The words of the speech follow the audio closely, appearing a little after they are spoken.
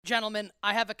Gentlemen,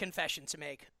 I have a confession to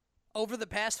make. Over the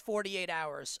past 48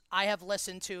 hours, I have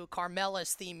listened to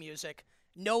Carmella's theme music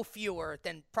no fewer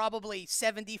than probably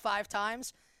 75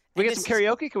 times. We get some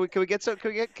karaoke? Can we get some?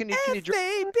 Can you?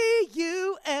 F-A-B-U-L-O-U-S,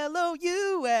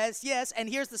 yes. And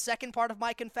here's the second part of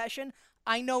my confession.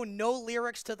 I know no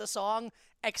lyrics to the song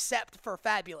except for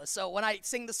Fabulous. So when I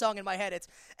sing the song in my head, it's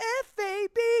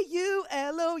F-A-B-U-L-O-U-S,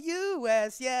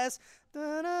 yes.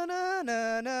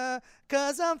 Da-na-na-na-na,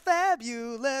 'cause I'm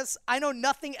fabulous. I know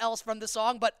nothing else from the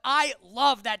song, but I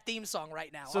love that theme song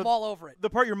right now. I'm all over it. The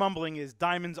part you're mumbling is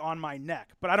Diamonds on My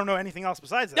Neck, but I don't know anything else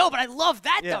besides that. No, but I love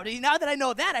that, though. Now that I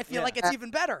know that, I feel like it's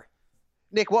even better.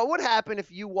 Nick, what would happen if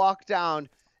you walked down,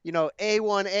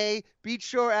 A1A, Beach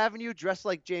Shore Avenue, dressed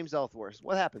like James Ellsworth?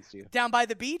 What happens to you? Down by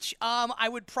the beach, I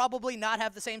would probably not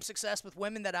have the same success with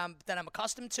women that I'm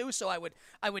accustomed to. So I would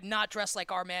not dress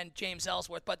like our man James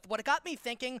Ellsworth. But what it got me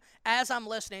thinking as I'm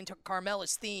listening to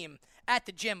Carmella's theme at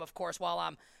the gym, of course, while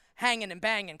I'm hanging and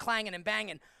banging, clanging and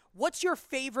banging. What's your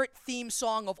favorite theme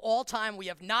song of all time? We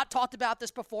have not talked about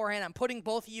this beforehand. I'm putting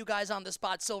both of you guys on the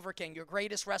spot. Silver King, your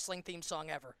greatest wrestling theme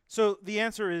song ever. So the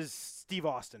answer is Steve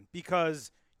Austin, because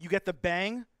you get the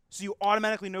bang, so you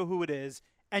automatically know who it is,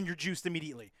 and you're juiced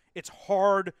immediately. It's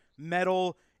hard,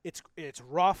 metal, it's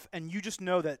rough, and you just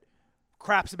know that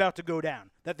crap's about to go down,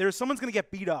 that someone's going to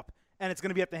get beat up, and it's going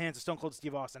to be at the hands of Stone Cold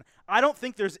Steve Austin. I don't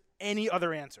think there's any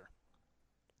other answer.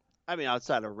 I mean,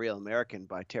 outside of Real American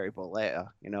by Terry Bollea,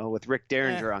 with Rick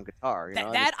Derringer on guitar.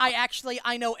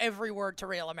 I know every word to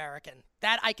Real American.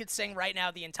 That I could sing right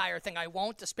now, the entire thing. I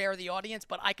won't to spare the audience,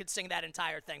 but I could sing that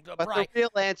entire thing. But Brian, the real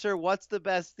answer, what's the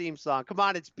best theme song? Come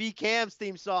on, it's B. Cam's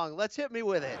theme song. Let's hit me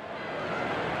with it.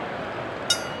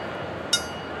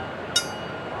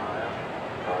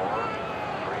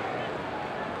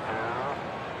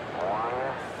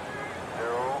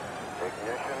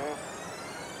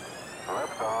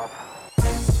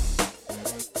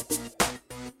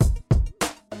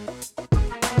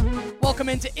 Welcome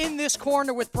into In This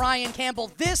Corner with Brian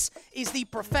Campbell. This is the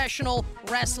professional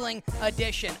wrestling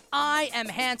edition. I am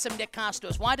handsome Nick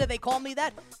Kostos. Why do they call me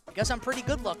that? Because I'm pretty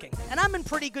good looking, and I'm in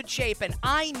pretty good shape, and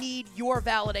I need your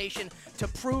validation to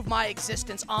prove my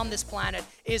existence on this planet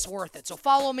is worth it. So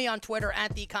follow me on Twitter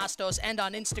at the Kostos and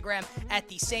on Instagram at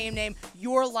the same name.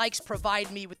 Your likes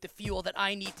provide me with the fuel that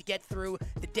I need to get through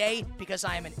the day because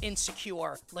I am an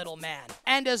insecure little man.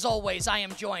 And as always, I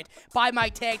am joined by my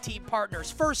tag team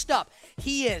partners. First up,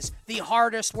 he is the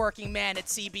hardest working man at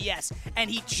CBS, and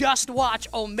he just watched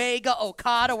Omega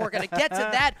Okada. We're going to get to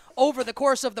that over the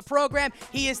course of the program.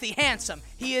 He is the handsome,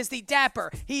 he is the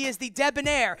dapper, he is the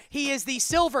debonair, he is the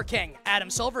Silver King,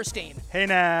 Adam Silverstein. Hey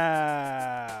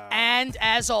now. And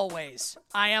as always,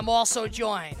 I am also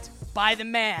joined by the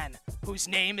man whose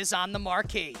name is on the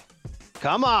marquee.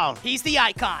 Come on. He's the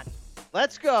icon.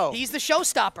 Let's go. He's the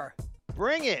showstopper.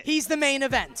 Bring it. He's the main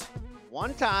event.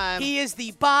 One time. He is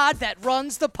the bod that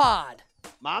runs the pod.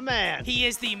 My man. He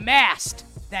is the mast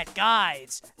that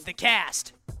guides the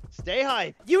cast. Stay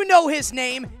hype. You know his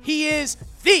name. He is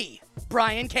the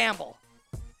Brian Campbell.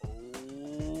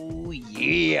 Oh,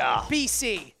 yeah.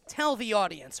 BC, tell the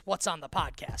audience what's on the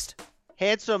podcast.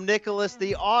 Handsome Nicholas,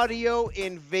 the audio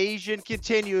invasion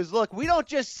continues. Look, we don't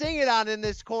just sing it on In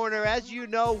This Corner. As you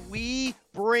know, we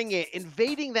bring it,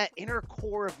 invading that inner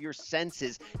core of your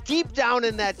senses, deep down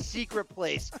in that secret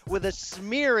place with a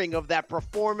smearing of that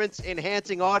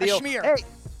performance-enhancing audio. A smear. Hey,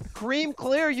 cream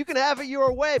clear, you can have it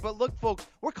your way. But look, folks,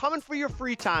 we're coming for your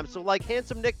free time. So like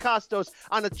handsome Nick Kostos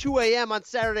on a 2 a.m. on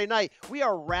Saturday night, we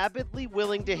are rabidly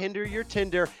willing to hinder your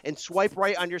Tinder and swipe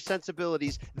right on your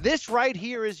sensibilities. This right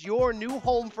here is your new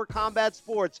home for combat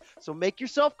sports. So make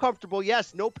yourself comfortable.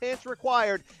 Yes, no pants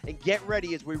required. And get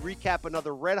ready as we recap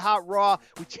another Red Hot Raw.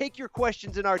 We take your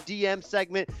questions in our DM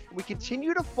segment. And we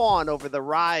continue to fawn over the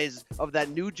rise of that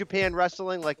New Japan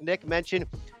Wrestling like Nick mentioned.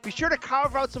 Be sure to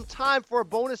carve out some time for a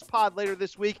bonus pod later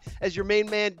this week as your main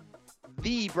man,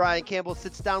 the Brian Campbell,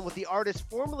 sits down with the artist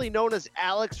formerly known as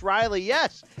Alex Riley.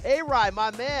 Yes, A-Ry, my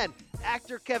man.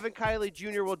 Actor Kevin Kiley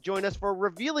Jr. will join us for a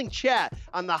revealing chat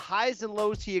on the highs and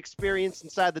lows he experienced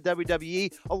inside the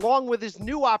WWE, along with his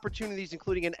new opportunities,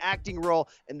 including an acting role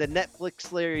in the Netflix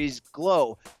series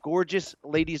Glow. Gorgeous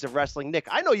ladies of wrestling. Nick,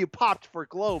 I know you popped for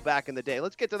Glow back in the day.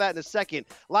 Let's get to that in a second.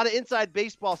 A lot of inside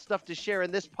baseball stuff to share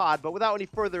in this pod, but without any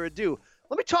further ado,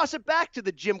 let me toss it back to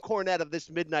the Jim Cornette of this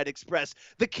Midnight Express,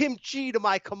 the kimchi to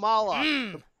my Kamala,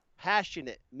 the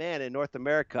passionate man in North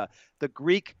America, the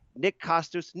Greek Nick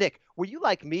Kostos. Nick, were you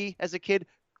like me as a kid,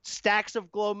 stacks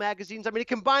of Glow magazines. I mean, it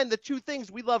combined the two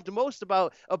things we loved most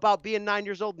about being 9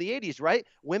 years old in the 80s, right?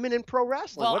 Women in pro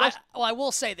wrestling. Well, I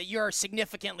will say that you're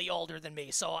significantly older than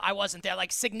me, so I wasn't there,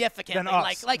 like, significantly. Than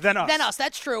us. Than us,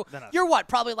 that's true. You're what,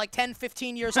 probably like 10,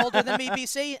 15 years older than me,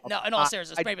 BC? No, in all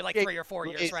seriousness, maybe like 3 or 4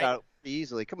 years, right?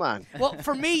 Easily, come on. Well,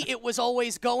 for me, it was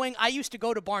always going. I used to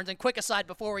go to Barnes, and quick aside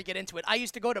before we get into it, I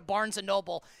used to go to Barnes &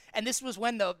 Noble, and this was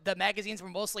when the magazines were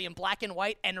mostly in black and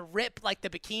white, and rip, like, the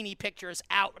bikini pictures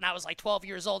out when I was, like, 12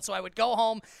 years old. So I would go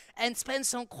home and spend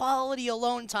some quality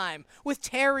alone time with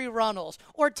Terry Runnels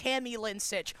or Tammy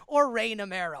Lincich or Ray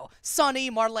Namero,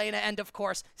 Sonny, Marlena, and, of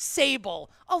course,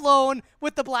 Sable, alone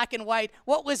with the black and white.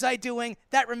 What was I doing?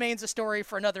 That remains a story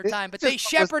for another time. But they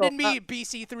shepherded me,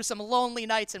 BC, through some lonely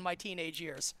nights in my teenage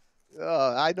years.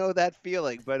 I know that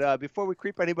feeling. But before we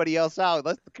creep anybody else out,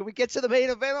 can we get to the main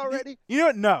event already? You know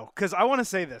what? No, because I want to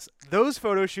say this. Those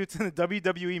photo shoots in the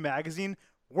WWE magazine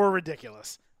were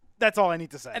ridiculous. That's all I need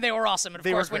to say. And they were awesome. And,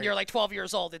 of course, when you're like 12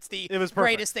 years old, it was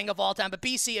greatest thing of all time. But,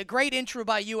 BC, a great intro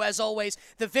by you, as always.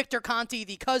 The Victor Conti,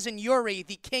 the Cousin Yuri,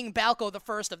 the King Balco the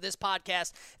first of this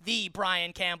podcast, the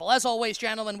Brian Campbell. As always,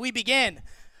 gentlemen, we begin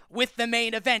with the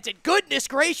main event. And goodness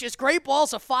gracious, Great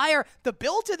Balls of Fire. The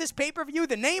build to this pay-per-view,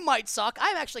 the name might suck.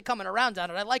 I'm actually coming around on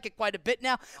it. I like it quite a bit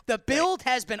now. The build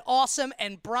has been awesome,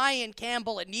 and Brian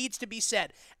Campbell, it needs to be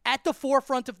said, at the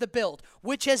forefront of the build,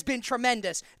 which has been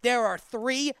tremendous. There are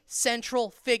 3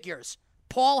 central figures: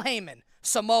 Paul Heyman,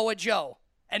 Samoa Joe,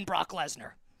 and Brock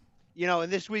Lesnar. You know,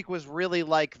 and this week was really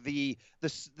like the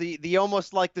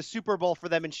almost like the Super Bowl for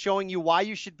them, and showing you why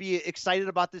you should be excited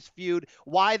about this feud,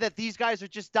 why that these guys are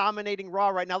just dominating Raw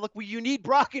right now. Look, you need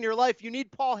Brock in your life. You need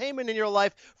Paul Heyman in your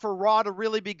life for Raw to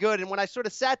really be good. And when I sort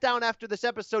of sat down after this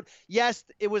episode, yes,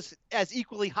 it was as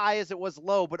equally high as it was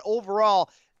low, but overall,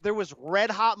 there was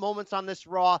red-hot moments on this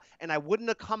Raw, and I wouldn't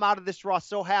have come out of this Raw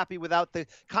so happy without the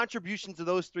contributions of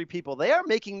those 3 people. They are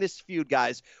making this feud,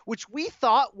 guys, which we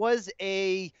thought was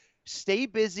a stay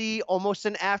busy, almost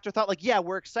an afterthought. Like, yeah,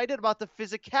 we're excited about the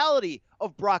physicality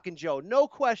of Brock and Joe, no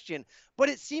question. But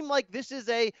it seemed like this is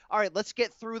all right, let's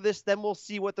get through this, then we'll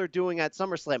see what they're doing at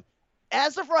SummerSlam.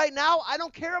 As of right now, I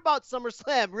don't care about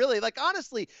SummerSlam, really. Like,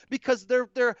 honestly, because they're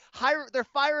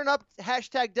firing up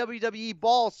hashtag WWE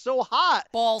balls so hot.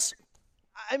 Balls.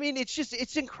 I mean,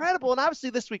 it's incredible. And obviously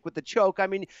this week with the choke, I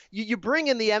mean, you bring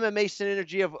in the MMA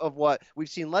synergy of what we've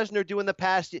seen Lesnar do in the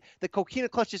past. The Coquina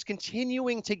Clutch is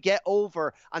continuing to get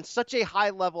over on such a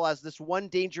high level as this one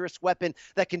dangerous weapon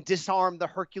that can disarm the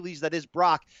Hercules that is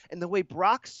Brock. And the way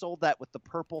Brock sold that with the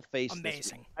purple face.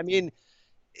 Amazing. I mean,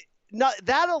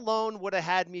 that alone would have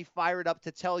had me fired up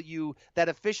to tell you that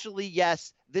officially,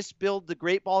 yes, this build, the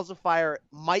Great Balls of Fire,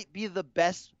 might be the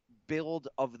best build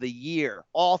of the year,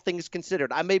 all things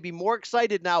considered. I may be more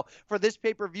excited now for this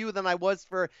pay-per-view than I was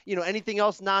for, anything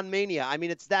else non-Mania. I mean,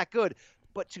 it's that good.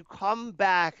 But to come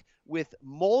back with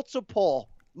multiple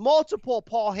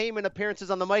Paul Heyman appearances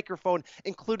on the microphone,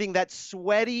 including that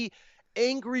sweaty,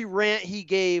 angry rant he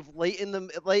gave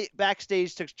late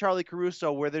backstage to Charlie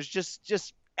Caruso, where there's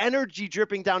just energy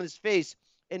dripping down his face.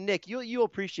 And Nick, you'll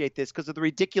appreciate this because of the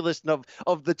ridiculousness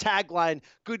of the tagline,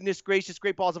 goodness gracious,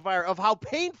 Great Balls of Fire, of how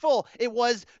painful it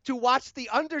was to watch The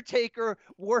Undertaker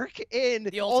work in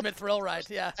the Ultimate Thrill Ride,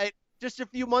 yeah. Just a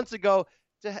few months ago,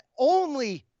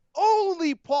 only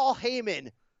Paul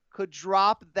Heyman could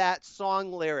drop that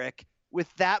song lyric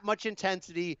with that much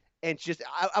intensity. And just,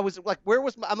 I was like,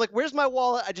 where's my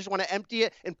wallet? I just want to empty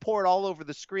it and pour it all over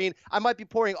the screen. I might be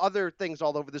pouring other things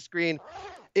all over the screen.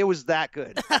 It was that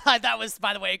good. That was,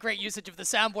 by the way, a great usage of the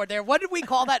soundboard there. What did we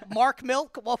call that? Mark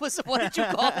milk? What did you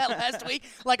call that last week?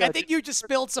 Like, I think you just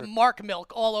spilled some Mark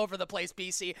milk all over the place,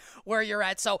 BC, where you're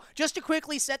at. So just to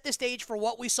quickly set the stage for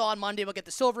what we saw on Monday, we'll get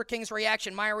the Silver King's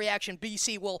reaction, my reaction.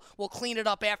 BC will clean it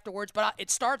up afterwards. But it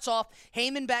starts off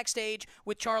Heyman backstage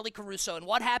with Charlie Caruso. And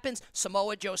what happens?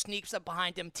 Samoa Joe sneaks up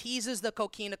behind him, teases the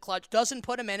Coquina Clutch, doesn't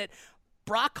put him in it.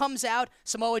 Brock comes out,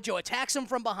 Samoa Joe attacks him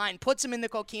from behind, puts him in the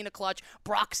Coquina Clutch.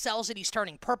 Brock sells it, he's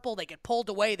turning purple, they get pulled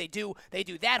away, they do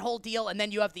that whole deal, and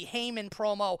then you have the Heyman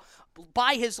promo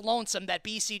by his lonesome that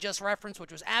BC just referenced,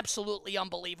 which was absolutely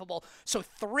unbelievable. So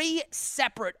 3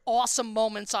 separate awesome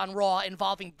moments on Raw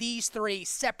involving these 3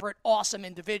 separate awesome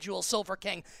individuals. Silver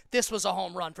King, this was a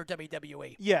home run for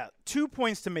WWE. Yeah, 2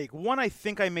 points to make. One I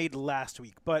think I made last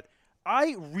week, but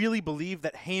I really believe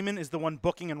that Heyman is the one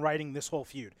booking and writing this whole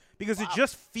feud because it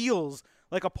just feels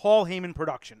like a Paul Heyman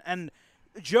production. And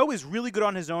Joe is really good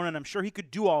on his own, and I'm sure he could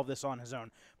do all of this on his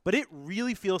own. But it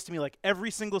really feels to me like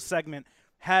every single segment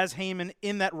has Heyman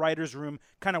in that writer's room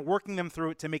kind of working them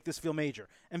through it to make this feel major.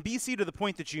 And BC, to the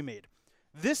point that you made,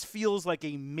 this feels like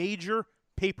a major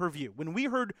pay-per-view. When we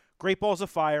heard Great Balls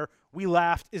of Fire, we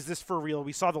laughed, is this for real?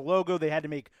 We saw the logo. They had to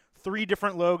make 3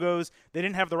 different logos. They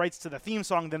didn't have the rights to the theme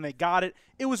song. Then they got it.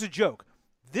 It was a joke.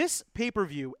 This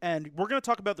pay-per-view, and we're going to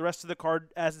talk about the rest of the card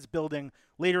as it's building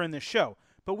later in this show,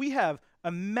 but we have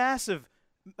a massive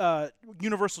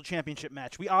Universal Championship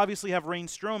match. We obviously have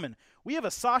Reigns Strowman. We have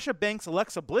a Sasha Banks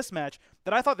Alexa Bliss match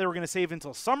that I thought they were going to save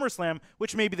until SummerSlam,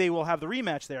 which maybe they will have the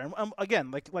rematch there. And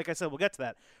again, like I said, we'll get to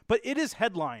that. But it is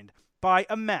headlined by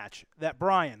a match that,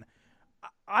 Brian,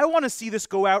 I want to see this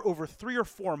go out over 3 or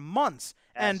 4 months.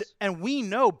 Yes. And we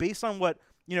know, based on what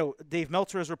Dave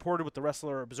Meltzer has reported with the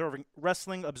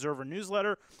Wrestling Observer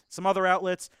newsletter, some other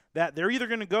outlets, that they're either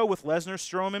going to go with Lesnar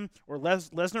Strowman or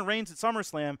Lesnar Reigns at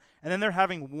SummerSlam, and then they're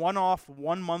having one-off,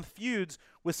 1-month feuds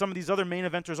with some of these other main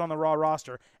eventers on the Raw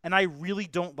roster. And I really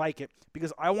don't like it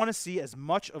because I want to see as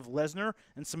much of Lesnar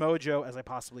and Samoa Joe as I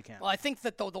possibly can. Well, I think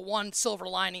that the one silver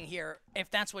lining here, if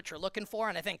that's what you're looking for,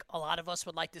 and I think a lot of us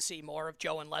would like to see more of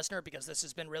Joe and Lesnar because this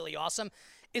has been really awesome,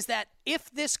 is that if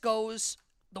this goes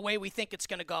the way we think it's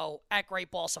going to go at Great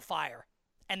Balls of Fire,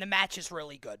 and the match is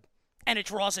really good, and it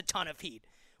draws a ton of heat,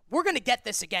 we're going to get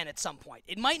this again at some point.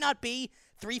 It might not be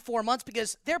 3-4 months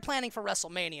because they're planning for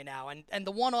WrestleMania now, and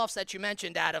the one-offs that you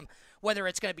mentioned, Adam, whether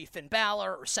it's going to be Finn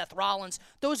Balor or Seth Rollins,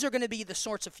 those are going to be the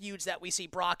sorts of feuds that we see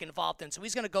Brock involved in. So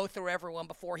he's going to go through everyone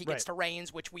before he gets to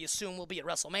Reigns, which we assume will be at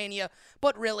WrestleMania,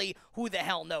 but really, who the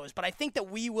hell knows? But I think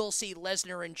that we will see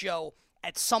Lesnar and Joe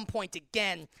at some point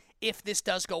again if this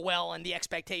does go well, and the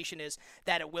expectation is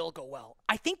that it will go well.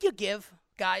 I think you give,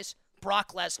 guys,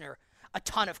 Brock Lesnar a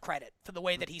ton of credit for the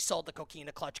way that he sold the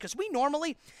Coquina Clutch, because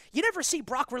you never see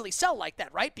Brock really sell like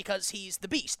that, right? Because he's the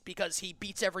beast, because he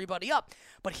beats everybody up.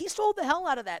 But he sold the hell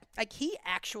out of that. Like, he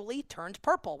actually turned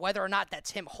purple, whether or not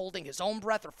that's him holding his own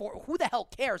breath or who the hell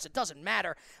cares? It doesn't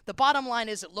matter. The bottom line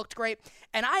is it looked great.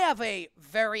 And I have a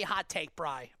very hot take,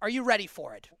 Bri. Are you ready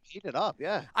for it? Heat it up,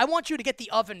 yeah. I want you to get the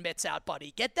oven mitts out,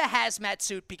 buddy. Get the hazmat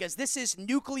suit, because this is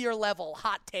nuclear level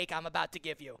hot take I'm about to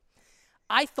give you.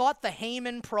 I thought the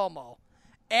Heyman promo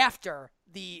after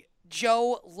the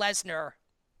Joe Lesnar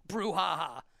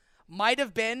brouhaha might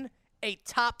have been a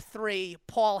top 3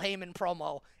 Paul Heyman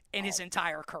promo in his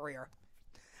entire career.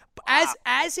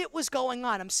 As it was going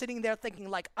on, I'm sitting there thinking,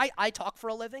 like, I talk for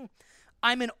a living.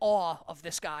 I'm in awe of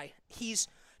this guy. He's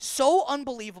so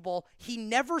unbelievable. He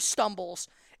never stumbles.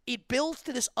 It builds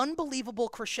to this unbelievable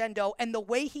crescendo, and the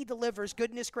way he delivers,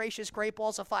 goodness gracious, Great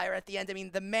Balls of Fire at the end. I mean,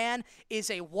 the man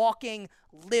is a walking,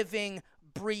 living,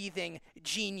 breathing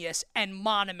genius and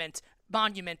monument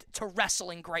to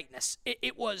wrestling greatness.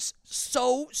 It was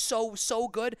so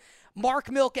good.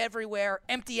 Mark Milk everywhere,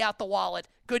 empty out the wallet.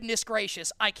 Goodness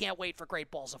gracious, I can't wait for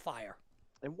Great Balls of Fire.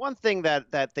 And one thing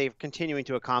that they're continuing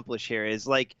to accomplish here is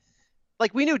like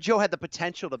we knew Joe had the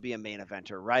potential to be a main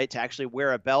eventer, right? To actually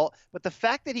wear a belt. But the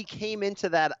fact that he came into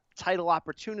that title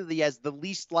opportunity as the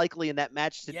least likely in that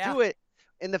match to do it,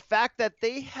 and the fact that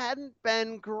they hadn't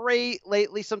been great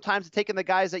lately, sometimes taking the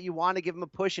guys that you want to give them a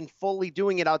push and fully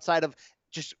doing it outside of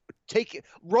just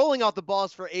rolling out the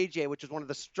balls for AJ, which is one of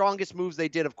the strongest moves they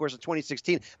did, of course, in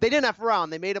 2016. They didn't F around.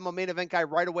 They made him a main event guy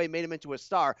right away, made him into a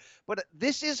star. But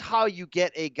this is how you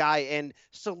get a guy and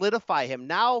solidify him.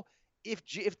 Now,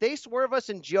 if they swerve us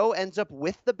and Joe ends up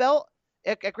with the belt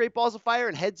at Great Balls of Fire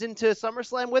and heads into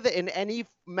SummerSlam with it in any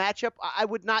matchup, I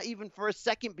would not even for a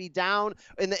second be down,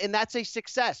 and that's a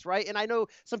success, right? And I know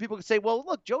some people could say, well,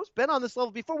 look, Joe's been on this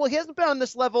level before. Well, he hasn't been on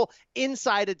this level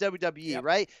inside of WWE,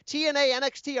 right? TNA,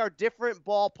 NXT are different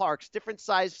ballparks, different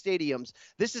size stadiums.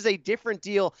 This is a different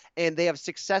deal, and they have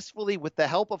successfully, with the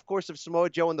help, of course, of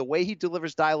Samoa Joe and the way he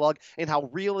delivers dialogue and how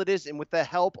real it is, and with the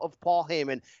help of Paul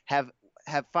Heyman,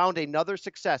 have found another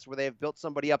success where they have built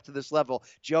somebody up to this level.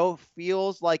 Joe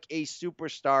feels like a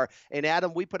superstar. And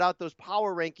Adam, we put out those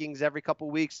power rankings every couple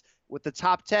weeks with the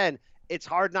top 10. It's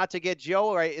hard not to get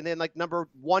Joe right, and then like number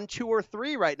 1, 2, or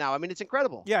 3 right now. I mean, it's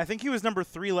incredible. Yeah, I think he was number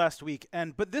 3 last week.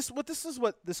 But this is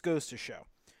what this goes to show.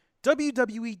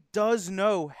 WWE does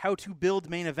know how to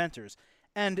build main eventers.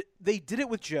 And they did it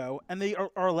with Joe, and they are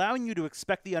allowing you to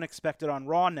expect the unexpected on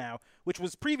Raw now, which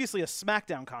was previously a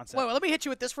SmackDown concept. Wait, let me hit you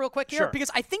with this real quick here, Sure.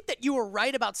 because I think that you were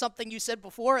right about something you said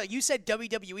before. You said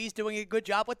WWE is doing a good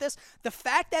job with this. The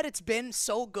fact that it's been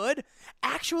so good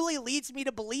actually leads me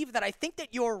to believe that I think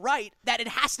that you're right, that it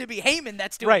has to be Heyman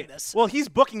that's doing this. Well, he's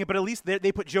booking it, but at least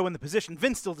they put Joe in the position.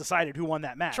 Vince still decided who won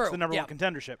that match, True. the number 1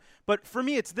 contendership. But for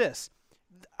me, it's this.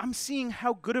 I'm seeing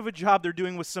how good of a job they're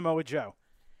doing with Samoa Joe.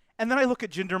 And then I look at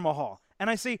Jinder Mahal, and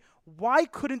I say, why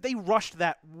couldn't they rush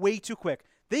that way too quick?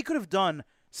 They could have done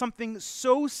something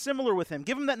so similar with him.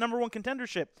 Give him that number 1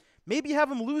 contendership. Maybe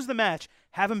have him lose the match,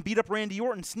 have him beat up Randy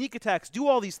Orton, sneak attacks, do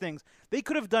all these things. They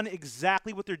could have done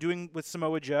exactly what they're doing with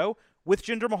Samoa Joe, with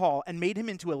Jinder Mahal, and made him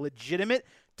into a legitimate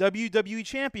WWE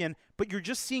champion, but you're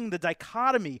just seeing the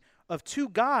dichotomy of two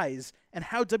guys and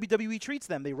how WWE treats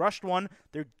them. They rushed one,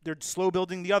 they're slow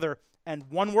building the other, and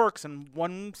one works and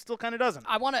one still kind of doesn't.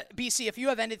 I want to, BC, if you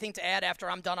have anything to add after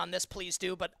I'm done on this, please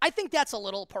do. But I think that's a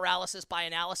little paralysis by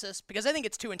analysis because I think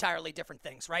it's two entirely different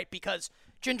things, right? Because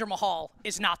Jinder Mahal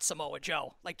is not Samoa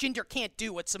Joe. Like, Jinder can't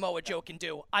do what Samoa Joe can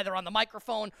do, either on the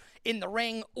microphone, in the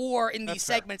ring, or in these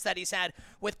segments that he's had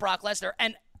with Brock Lesnar.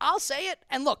 And I'll say it,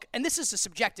 and look, and this is a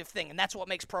subjective thing, and that's what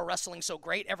makes pro wrestling so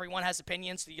great. Everyone has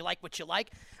opinions, so you like what you like.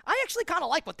 I actually kind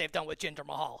of like what they've done with Jinder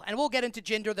Mahal, and we'll get into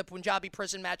Jinder, the Punjabi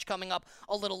Prison Match, coming up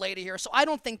a little later here, so I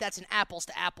don't think that's an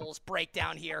apples-to-apples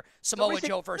breakdown here, Samoa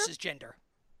Joe versus Jinder.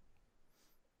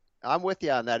 I'm with you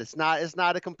on that. It's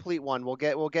not a complete one. We'll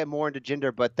get more into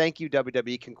Jinder, but thank you,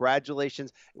 WWE.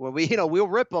 Congratulations. When we'll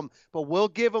rip them, but we'll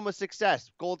give them a success.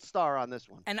 Gold star on this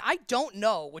one. And I don't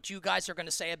know what you guys are going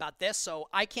to say about this, so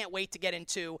I can't wait to get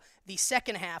into the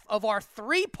second half of our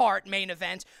three-part main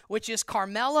event, which is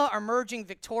Carmella emerging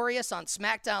victorious on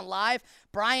SmackDown Live.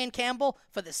 Brian Campbell,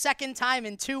 for the second time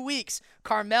in 2 weeks,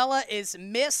 Carmella is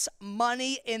Miss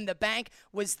Money in the Bank.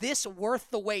 Was this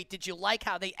worth the wait? Did you like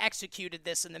how they executed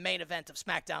this in the main event of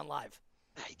SmackDown Live?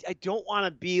 I don't want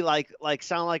to be like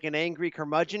sound like an angry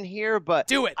curmudgeon here, but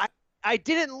do it. I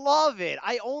didn't love it.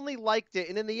 I only liked it.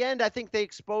 And in the end, I think they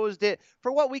exposed it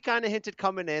for what we kind of hinted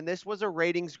coming in. This was a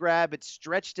ratings grab. It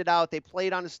stretched it out. They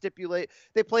played on the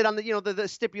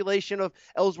stipulation of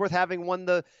Ellsworth having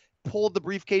pulled the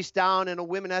briefcase down and a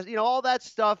women has, all that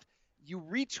stuff. You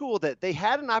retooled it. They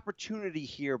had an opportunity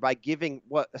here by giving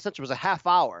what essentially was a half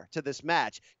hour to this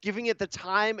match, giving it the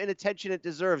time and attention it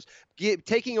deserves,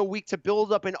 taking a week to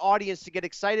build up an audience to get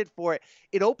excited for it.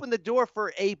 It opened the door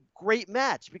for a great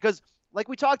match because, like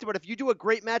we talked about, if you do a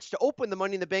great match to open the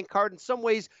Money in the Bank card, in some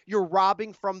ways you're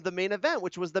robbing from the main event,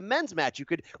 which was the men's match. You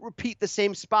could repeat the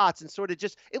same spots and sort of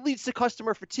it leads to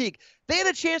customer fatigue. They had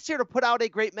a chance here to put out a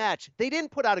great match. They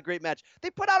didn't put out a great match. They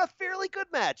put out a fairly good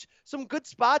match. Some good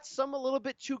spots, some a little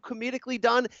bit too comedically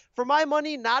done. For my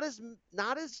money, not as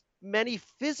many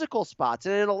physical spots.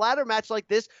 And in a ladder match like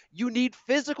this, you need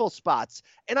physical spots.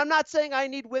 And I'm not saying I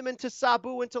need women to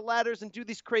sabu into ladders and do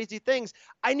these crazy things.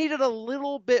 I needed a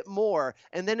little bit more.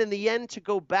 And then in the end, to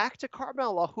go back to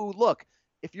Carmella, who, look,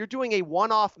 if you're doing a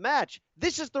one-off match,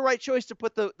 this is the right choice to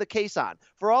put the case on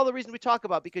for all the reasons we talk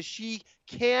about, because she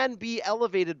can be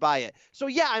elevated by it. So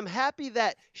yeah, I'm happy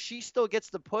that she still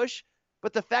gets the push.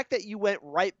 But the fact that you went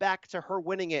right back to her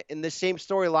winning it in the same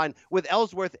storyline with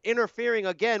Ellsworth interfering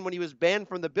again when he was banned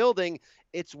from the building,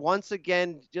 it's once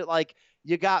again just like,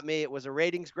 you got me. It was a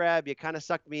ratings grab. You kind of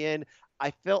sucked me in. I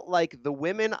felt like the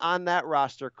women on that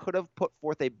roster could have put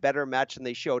forth a better match than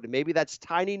they showed. And maybe that's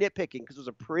tiny nitpicking because it was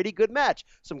a pretty good match.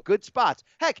 Some good spots.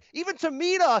 Heck, even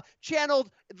Tamina channeled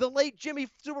the late Jimmy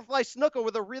Superfly Snuka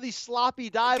with a really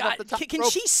sloppy dive off the top Can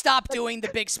rope. she stop doing the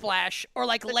big splash or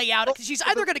lay out? Because she's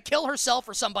either going to kill herself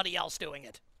or somebody else doing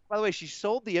it. By the way, she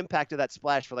sold the impact of that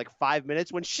splash for 5 minutes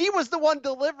when she was the one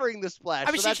delivering the splash.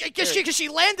 I mean, because she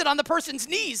landed on the person's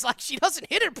knees. She doesn't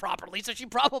hit it properly, so she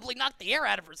probably knocked the air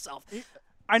out of herself.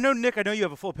 I know, Nick, I know you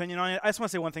have a full opinion on it. I just want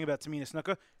to say one thing about Tamina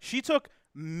Snuka. She took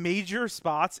major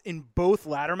spots in both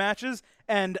ladder matches,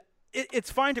 and it's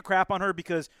fine to crap on her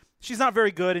because she's not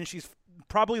very good, and she's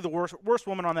probably the worst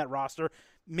woman on that roster,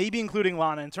 maybe including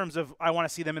Lana in terms of I want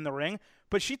to see them in the ring.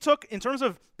 But she took, in terms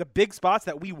of the big spots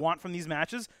that we want from these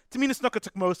matches, Tamina Snuka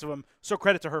took most of them, so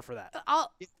credit to her for that.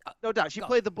 No doubt. She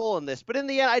played the bull in this. But in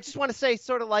the end, I just want to say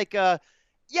sort of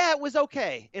yeah, it was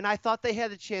okay. And I thought they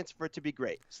had a chance for it to be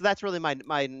great. So that's really my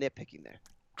nitpicking there.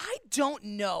 I don't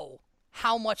know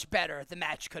how much better the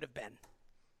match could have been.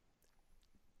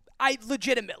 I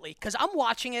legitimately, because I'm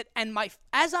watching it, and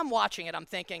as I'm watching it, I'm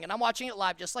thinking, and I'm watching it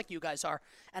live just like you guys are,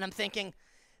 and I'm thinking,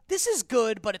 this is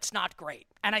good, but it's not great.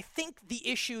 And I think the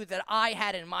issue that I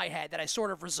had in my head that I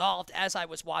sort of resolved as I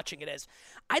was watching it is,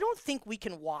 I don't think we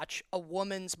can watch a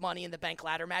woman's Money in the Bank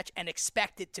ladder match and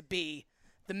expect it to be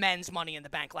the men's Money in the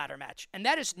Bank ladder match. And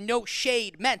that is no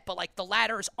shade meant, but the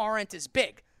ladders aren't as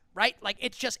big, right?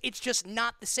 It's just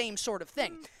not the same sort of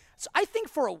thing. So I think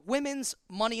for a women's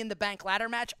Money in the Bank ladder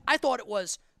match, I thought it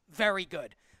was very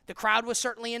good. The crowd was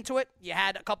certainly into it. You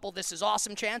had a couple This Is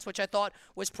Awesome chants, which I thought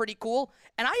was pretty cool.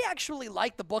 And I actually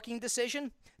liked the booking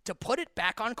decision to put it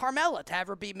back on Carmella, to have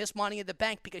her be Miss Money in the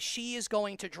Bank, because she is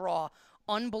going to draw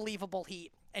unbelievable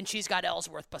heat, and she's got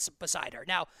Ellsworth beside her.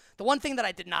 Now, the one thing that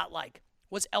I did not like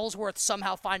was Ellsworth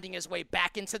somehow finding his way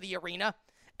back into the arena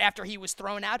after he was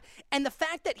thrown out. And the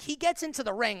fact that he gets into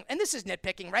the ring, and this is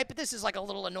nitpicking, right? But this is like a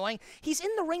little annoying. He's in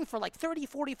the ring for like 30,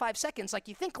 45 seconds. Like,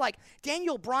 you think like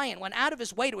Daniel Bryan went out of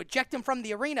his way to eject him from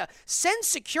the arena, send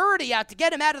security out to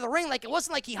get him out of the ring. Like, it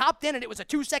wasn't like he hopped in and it was a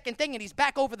 2-second thing and he's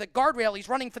back over the guardrail. He's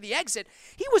running for the exit.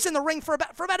 He was in the ring for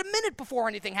about a minute before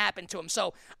anything happened to him.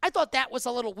 So I thought that was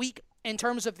a little weak in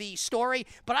terms of the story,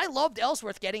 but I loved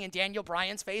Ellsworth getting in Daniel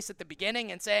Bryan's face at the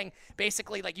beginning and saying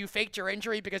basically like, you faked your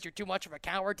injury because you're too much of a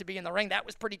coward to be in the ring. That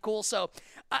was pretty cool. So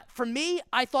for me,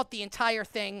 I thought the entire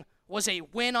thing was a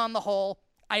win on the whole.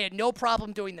 I had no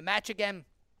problem doing the match again.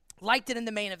 Liked it in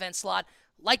the main event slot.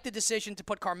 Liked the decision to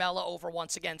put Carmella over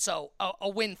once again. So a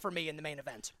win for me in the main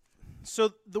event.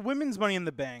 So the women's Money in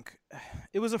the Bank,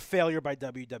 it was a failure by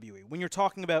WWE. When you're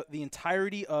talking about the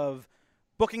entirety of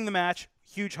booking the match,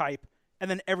 huge hype, and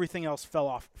then everything else fell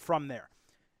off from there.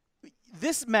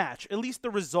 This match, at least the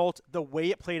result, the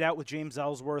way it played out with James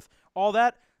Ellsworth, all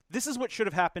that, this is what should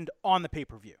have happened on the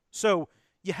pay-per-view. So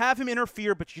you have him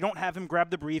interfere, but you don't have him grab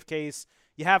the briefcase.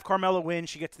 You have Carmella win.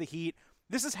 She gets the heat.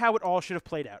 This is how it all should have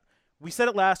played out. We said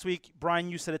it last week. Brian,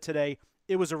 you said it today.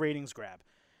 It was a ratings grab.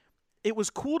 It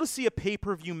was cool to see a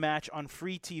pay-per-view match on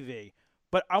free TV,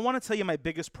 but I want to tell you my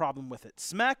biggest problem with it.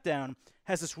 SmackDown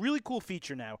has this really cool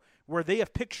feature now where they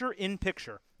have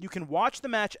picture-in-picture. You can watch the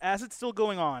match as it's still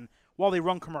going on while they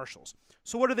run commercials.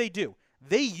 So what do?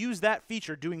 They use that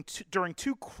feature during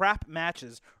two crap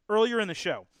matches earlier in the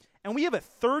show. And we have a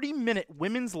 30-minute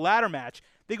women's ladder match.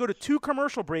 They go to 2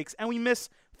 commercial breaks, and we miss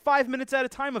 5 minutes at a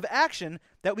time of action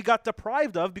that we got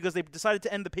deprived of because they decided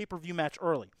to end the pay-per-view match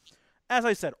early. As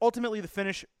I said, ultimately the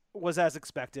finish was as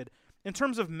expected. In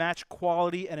terms of match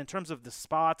quality and in terms of the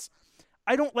spots,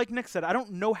 like Nick said, I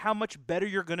don't know how much better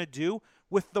you're going to do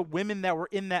with the women that were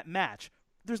in that match.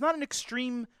 There's not an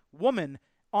extreme woman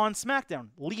on SmackDown.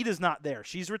 Lita's not there.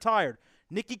 She's retired.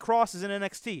 Nikki Cross is in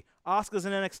NXT. Asuka's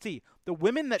in NXT. The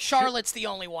women that Charlotte's the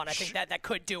only one I think that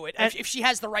could do it if she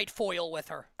has the right foil with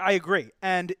her. I agree.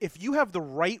 And if you have the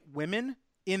right women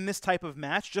in this type of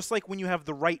match, just like when you have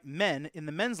the right men in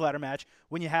the men's ladder match,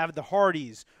 when you have the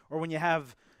Hardys or when you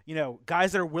have,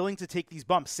 guys that are willing to take these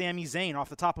bumps, Sami Zayn off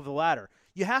the top of the ladder,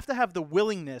 you have to have the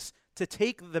willingness to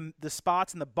take the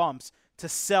spots and the bumps to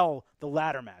sell the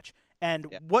ladder match. And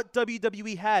what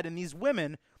WWE had in these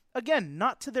women, again,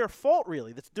 not to their fault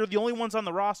really. They're the only ones on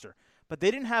the roster. But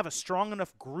they didn't have a strong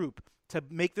enough group to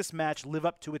make this match live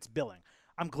up to its billing.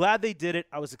 I'm glad they did it.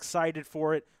 I was excited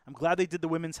for it. I'm glad they did the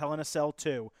women's Hell in a Cell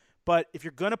too. But if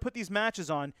you're going to put these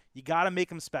matches on, you got to make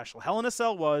them special. Hell in a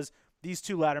Cell was. These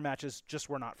 2 ladder matches just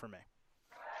were not for me.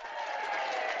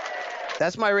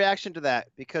 That's my reaction to that,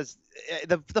 because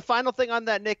the final thing on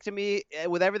that, Nick, to me,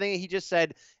 with everything he just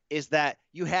said, is that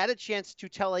you had a chance to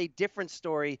tell a different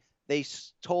story. They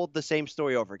told the same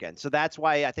story over again. So that's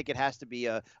why I think it has to be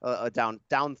a down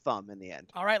thumb in the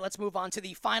end. All right, let's move on to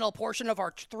the final portion of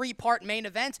our 3-part main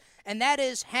event, and that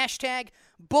is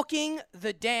 #booking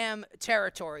the damn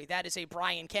territory. That is a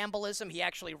Brian Campbellism. He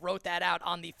actually wrote that out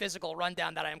on the physical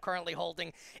rundown that I am currently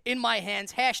holding in my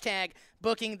hands.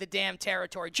 #booking the damn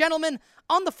territory. Gentlemen,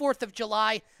 on the 4th of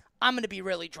July, I'm going to be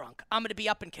really drunk. I'm going to be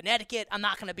up in Connecticut. I'm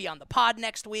not going to be on the pod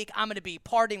next week. I'm going to be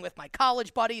partying with my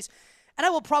college buddies. And I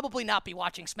will probably not be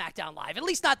watching SmackDown Live, at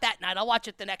least not that night. I'll watch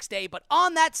it the next day. But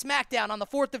on that SmackDown on the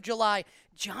 4th of July,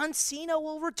 John Cena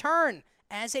will return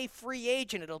as a free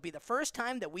agent. It'll be the first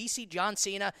time that we see John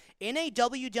Cena in a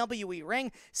WWE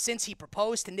ring since he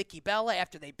proposed to Nikki Bella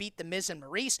after they beat The Miz and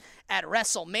Maurice at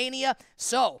WrestleMania.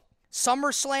 So,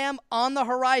 SummerSlam on the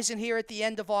horizon here at the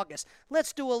end of August.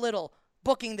 Let's do a little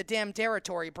booking the damn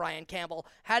territory, Brian Campbell.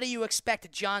 How do you expect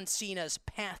John Cena's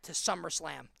path to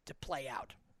SummerSlam to play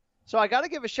out? So I got to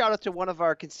give a shout out to one of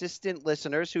our consistent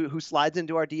listeners who slides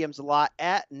into our DMs a lot,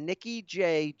 at Nikki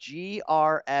J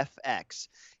GRFX.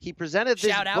 He presented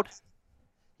this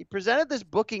He presented this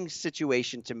booking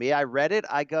situation to me. I read it.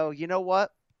 I go, you know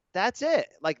what? That's it.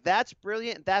 Like, that's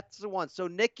brilliant. That's the one. So,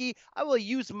 Nikki, I will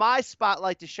use my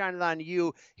spotlight to shine it on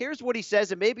you. Here's what he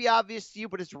says. It may be obvious to you,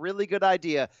 but it's a really good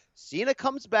idea. Cena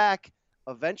comes back.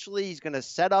 Eventually, he's going to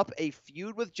set up a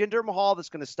feud with Jinder Mahal that's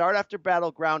going to start after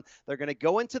Battleground. They're going to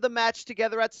go into the match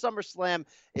together at SummerSlam.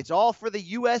 It's all for the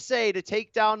USA to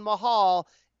take down Mahal.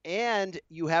 And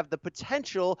you have the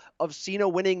potential of Cena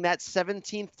winning that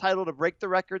 17th title to break the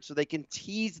record, so they can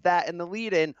tease that in the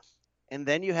lead-in. And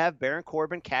then you have Baron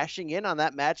Corbin cashing in on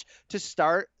that match to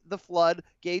start the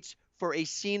floodgates for a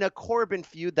Cena-Corbin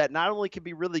feud that not only can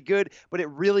be really good, but it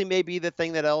really may be the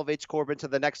thing that elevates Corbin to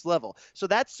the next level. So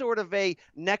that's sort of a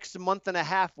next month and a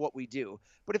half what we do.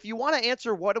 But if you want to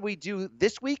answer what do we do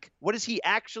this week, what does he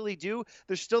actually do?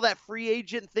 There's still that free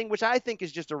agent thing, which I think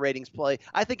is just a ratings play.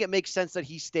 I think it makes sense that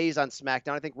he stays on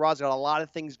SmackDown. I think Raw's got a lot of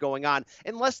things going on,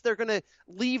 unless they're going to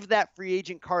leave that free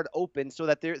agent card open so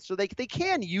that they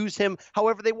can use him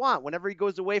however they want. Whenever he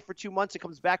goes away for 2 months and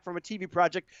comes back from a TV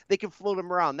project, they can float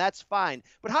him around. That's fine.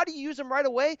 But how do you use him right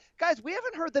away? Guys, we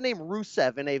haven't heard the name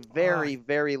Rusev in a very,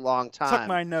 very long time. Took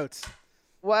my notes.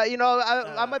 Well, you know,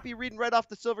 I might be reading right off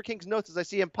the Silver King's notes as I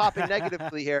see him popping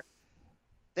negatively here.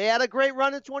 They had a great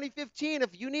run in 2015.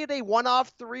 If you need a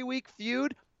one-off 3-week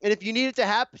feud, and if you need it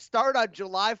to start on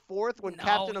July 4th when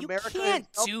Captain America... No, you can't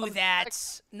do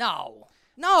that.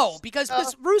 No, because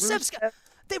Rusev's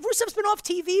been off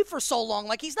TV for so long.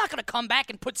 Like, he's not going to come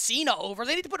back and put Cena over.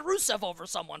 They need to put Rusev over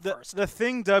someone first. The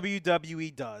thing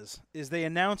WWE does is they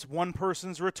announce one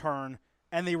person's return,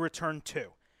 and they return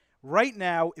two. Right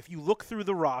now, if you look through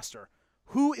the roster,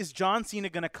 who is John Cena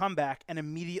going to come back and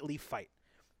immediately fight?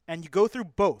 And you go through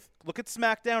both. Look at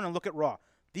SmackDown and look at Raw.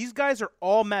 These guys are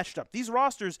all matched up. These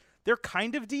rosters, they're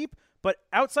kind of deep, but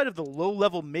outside of the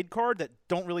low-level mid-card that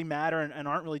don't really matter and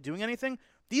aren't really doing anything,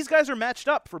 these guys are matched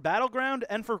up for Battleground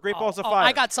and for Great Balls of Fire.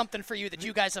 I got something for you that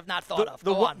you guys have not thought of.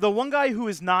 Go on. The one guy who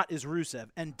is not is Rusev,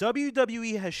 and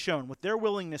WWE has shown with their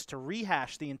willingness to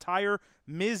rehash the entire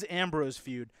Miz-Ambrose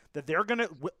feud that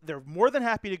they're more than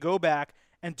happy to go back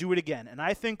and do it again. And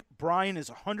I think Brian is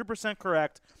 100%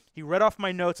 correct. He read off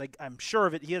my notes. I'm sure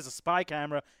of it. He has a spy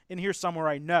camera in here somewhere,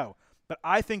 I know. But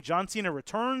I think John Cena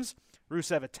returns,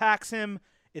 Rusev attacks him,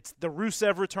 it's the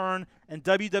Rusev return, and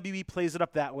WWE plays it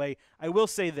up that way. I will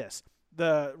say this.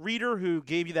 The reader who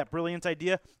gave you that brilliant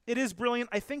idea, it is brilliant.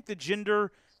 I think the Jinder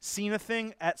Cena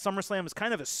thing at SummerSlam is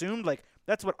kind of assumed. Like,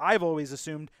 that's what I've always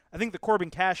assumed. I think the Corbin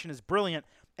cash-in is brilliant,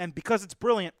 and because it's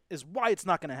brilliant is why it's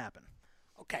not going to happen.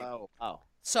 Okay. Oh.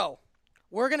 So,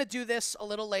 we're going to do this a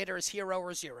little later as Hero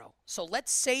or Zero. So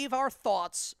let's save our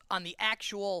thoughts on the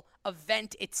actual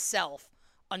event itself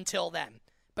until then.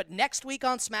 But next week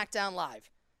on SmackDown Live,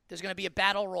 there's going to be a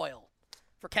battle royal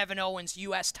for Kevin Owens'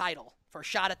 U.S. title, for a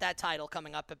shot at that title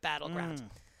coming up at Battleground.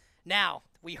 Now,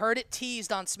 we heard it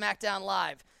teased on SmackDown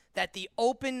Live that the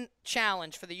open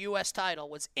challenge for the U.S. title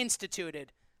was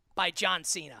instituted by John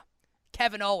Cena.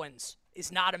 Kevin Owens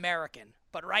is not American,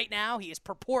 but right now he is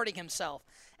purporting himself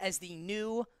as the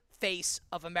new face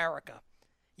of America.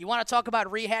 You want to talk about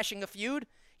rehashing a feud?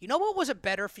 You know what was a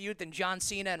better feud than John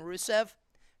Cena and Rusev?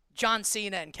 John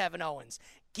Cena and Kevin Owens.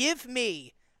 Give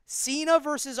me Cena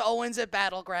versus Owens at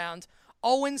Battleground.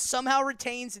 Owens somehow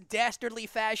retains in dastardly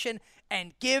fashion,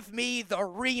 and give me the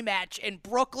rematch in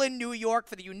Brooklyn, New York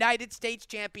for the United States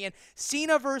Champion.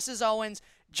 Cena versus Owens.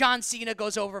 John Cena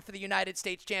goes over for the United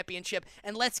States Championship,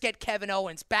 and let's get Kevin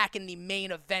Owens back in the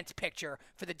main event picture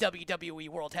for the WWE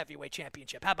World Heavyweight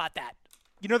Championship. How about that?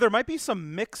 You know, there might be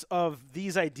some mix of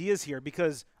these ideas here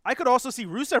because I could also see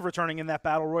Rusev returning in that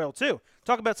Battle Royal too.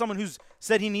 Talk about someone who's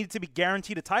said he needed to be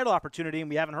guaranteed a title opportunity, and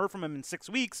we haven't heard from him in 6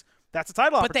 weeks. That's a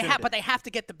title opportunity. But they have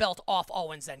to get the belt off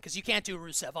Owens then, because you can't do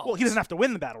Rusev Owens. Well, he doesn't have to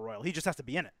win the Battle Royal. He just has to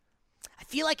be in it. I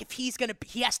feel like if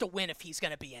he has to win if he's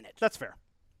going to be in it. That's fair.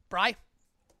 Bri?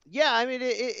 Yeah, I mean,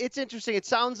 it's interesting. It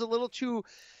sounds a little too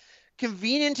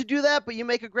convenient to do that, but you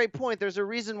make a great point. There's a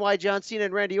reason why John Cena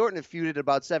and Randy Orton have feuded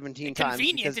about 17 times.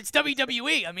 Convenient. It's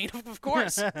WWE. I mean, of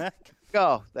course.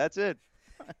 Go. That's it.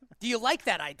 Do you like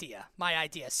that idea, my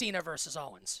idea, Cena versus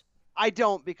Owens? I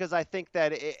don't, because I think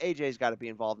that AJ's got to be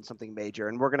involved in something major,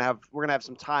 and we're gonna have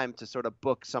some time to sort of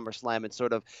book SummerSlam and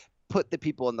sort of put the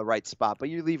people in the right spot. But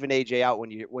you're leaving AJ out when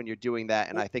you're doing that,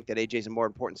 and I think that AJ's a more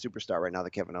important superstar right now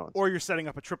than Kevin Owens. Or you're setting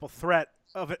up a triple threat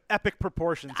of epic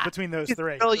proportions between those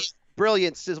three.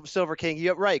 Brilliant, Silver King.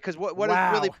 You're right, because what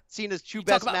is really Cena's two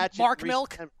best matches? Mark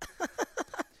Milk.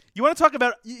 You want to talk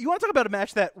about a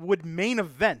match that would main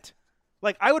event?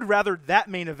 Like, I would rather that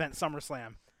main event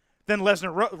SummerSlam than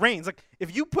Lesnar Reigns. Like,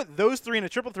 if you put those three in a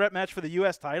triple threat match for the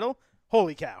U.S. title,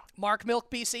 holy cow. Mark Milk,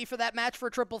 BC, for that match for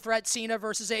a triple threat, Cena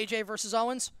versus AJ versus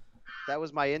Owens? That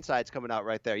was my insides coming out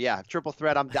right there. Yeah, triple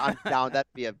threat. I'm down. That'd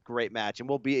be a great match, and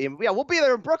we'll be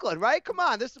there in Brooklyn, right? Come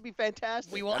on, this would be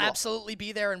fantastic. We will absolutely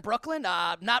be there in Brooklyn.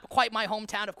 Not quite my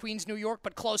hometown of Queens, New York,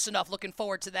 but close enough. Looking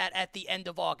forward to that at the end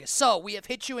of August. So we have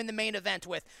hit you in the main event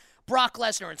with Brock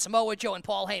Lesnar and Samoa Joe and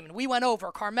Paul Heyman. We went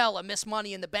over Carmella, Miss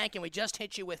Money in the Bank, and we just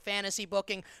hit you with fantasy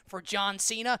booking for John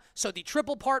Cena. So the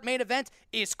triple-part main event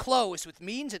is closed, which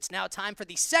means it's now time for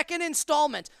the second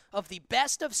installment of the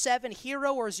Best of 7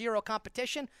 Hero or Zero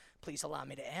competition. Please allow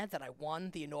me to add that I won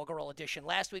the inaugural edition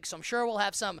last week, so I'm sure we'll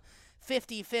have some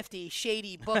 50-50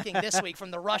 shady booking this week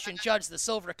from the Russian judge, the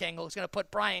Silver King, who's going to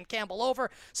put Brian Campbell over.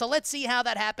 So let's see how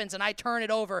that happens, and I turn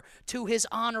it over to his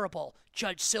honorable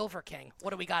Judge Silver King.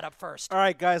 What do we got up first? All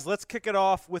right, guys, let's kick it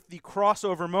off with the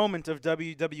crossover moment of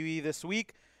WWE this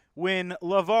week when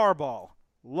LeVar Ball,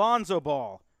 Lonzo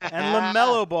Ball, and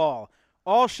LaMelo Ball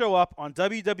all show up on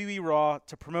WWE Raw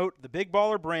to promote the Big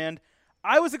Baller brand.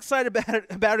 I was excited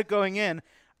about it going in.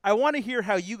 I want to hear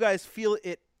how you guys feel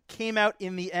it came out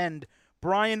in the end.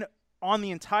 Brian, on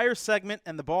the entire segment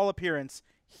and the Ball appearance,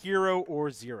 hero or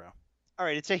zero? All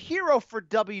right, it's a hero for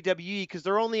WWE because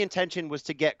their only intention was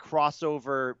to get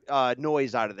crossover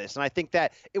noise out of this. And I think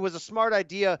that it was a smart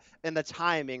idea and the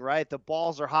timing, right? The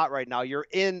balls are hot right now. You're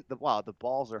in the – wow, the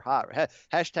balls are hot.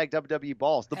 Hashtag WWE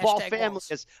balls. The Ball family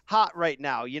is hot right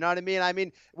now. You know what I mean? I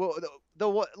mean, well,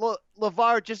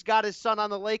 LeVar just got his son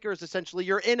on the Lakers, essentially.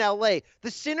 You're in L.A. The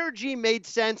synergy made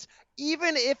sense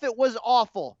even if it was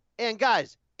awful. And,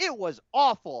 guys – it was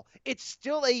awful. It's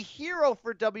still a hero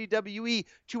for WWE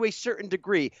to a certain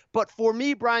degree. But for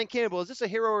me, Brian Campbell, is this a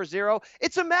hero or zero?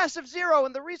 It's a massive zero.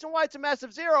 And the reason why it's a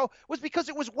massive zero was because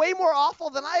it was way more awful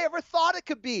than I ever thought it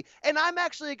could be. And I'm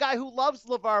actually a guy who loves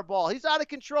LeVar Ball. He's out of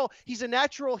control. He's a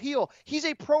natural heel. He's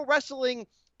a pro wrestling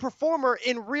performer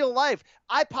in real life.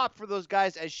 I pop for those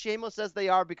guys, as shameless as they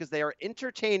are, because they are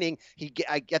entertaining.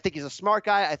 I think he's a smart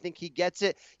guy. I think he gets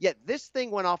it. Yet this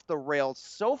thing went off the rails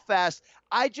so fast.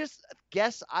 I just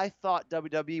guess I thought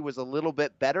WWE was a little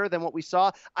bit better than what we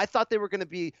saw. I thought they were going to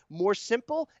be more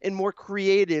simple and more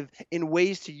creative in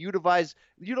ways to utilize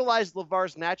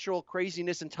LeVar's natural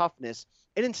craziness and toughness.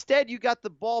 And instead, you got the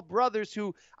Ball brothers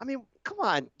who, I mean, come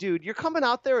on, dude. You're coming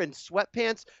out there in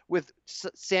sweatpants with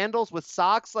sandals with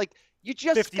socks. Like, you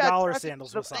just $50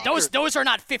 sandals with socks. Those are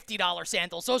not $50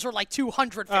 sandals. Those are like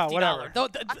 $250.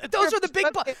 Those are the big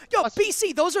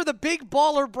BC, those are the Big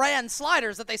Baller brand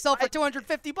sliders that they sell for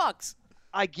 $250.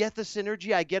 I get the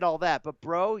synergy. I get all that. But,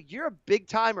 bro, you're a big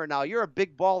timer now. You're a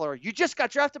big baller. You just got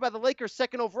drafted by the Lakers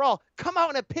second overall. Come out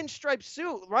in a pinstripe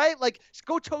suit, right? Like,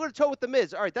 go toe-to-toe with The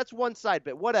Miz. All right, that's one side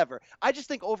bit. Whatever. I just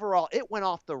think overall it went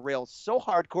off the rails so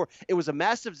hardcore. It was a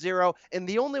massive zero. And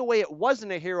the only way it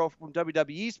wasn't a hero from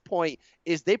WWE's point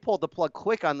is they pulled the plug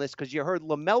quick on this because you heard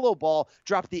LaMelo Ball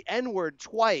drop the N-word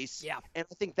twice. Yeah. And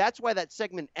I think that's why that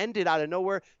segment ended out of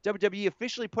nowhere. WWE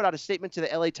officially put out a statement to the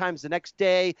LA Times the next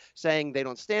day saying they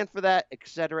don't stand for that, et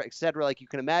cetera, like you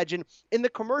can imagine. In the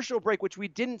commercial break, which we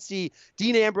didn't see,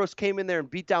 Dean Ambrose came in there and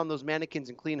beat down those mannequins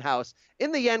and clean house.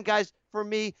 In the end, guys, for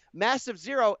me, massive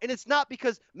zero. And it's not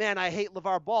because, man, I hate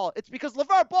LeVar Ball. It's because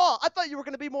LeVar Ball, I thought you were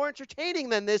going to be more entertaining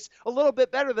than this, a little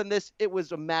bit better than this. It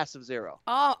was a massive zero.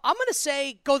 I'm going to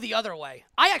say go the other way.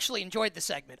 I actually enjoyed the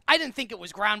segment. I didn't think it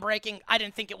was groundbreaking. I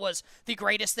didn't think it was the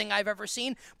greatest thing I've ever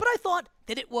seen. But I thought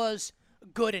that it was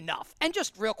good enough. And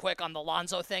just real quick on the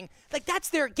Lonzo thing, like, that's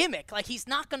their gimmick. Like, he's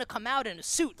not going to come out in a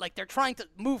suit. Like, they're trying to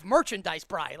move merchandise,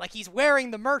 Brian. Like, he's wearing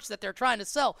the merch that they're trying to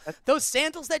sell. Those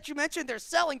sandals that you mentioned, they're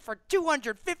selling for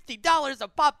 $250 a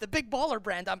pop, the Big Baller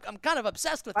brand. I'm kind of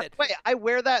obsessed with it. Wait, I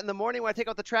wear that in the morning when I take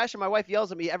out the trash, and my wife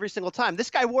yells at me every single time.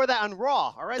 This guy wore that on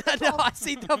Raw, all right? No, I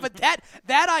see. No, but that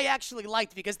I actually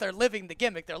liked because they're living the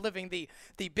gimmick. They're living the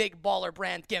Big Baller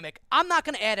brand gimmick. I'm not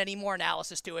going to add any more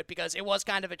analysis to it because it was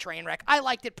kind of a train wreck. I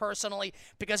liked it personally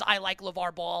because I like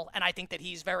LeVar Ball, and I think that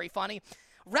he's very funny.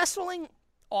 Wrestling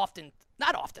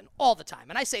not often, all the time,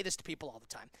 and I say this to people all the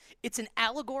time, it's an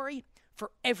allegory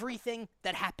for everything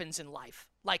that happens in life.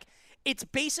 Like, it's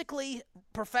basically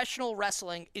professional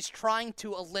wrestling is trying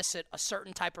to elicit a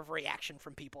certain type of reaction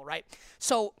from people, right?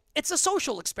 So it's a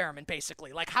social experiment,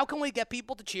 basically. Like, how can we get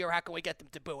people to cheer? How can we get them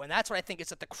to boo? And that's what I think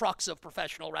is at the crux of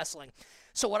professional wrestling.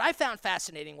 So what I found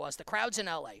fascinating was the crowds in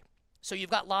L.A., so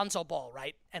you've got Lonzo Ball,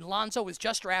 right? And Lonzo was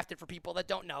just drafted, for people that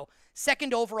don't know,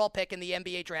 second overall pick in the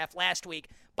NBA draft last week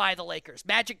by the Lakers.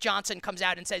 Magic Johnson comes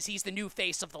out and says he's the new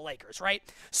face of the Lakers, right?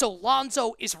 So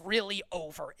Lonzo is really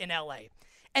over in LA.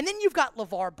 And then you've got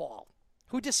LeVar Ball,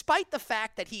 who, despite the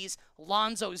fact that he's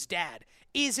Lonzo's dad,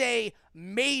 is a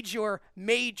major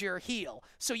heel.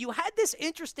 So you had this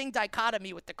interesting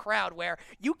dichotomy with the crowd where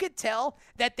you could tell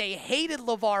that they hated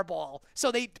LeVar Ball,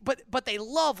 but they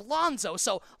love Lonzo.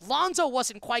 So Lonzo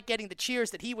wasn't quite getting the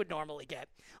cheers that he would normally get.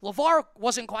 LeVar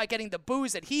wasn't quite getting the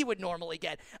boos that he would normally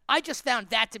get. I just found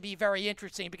that to be very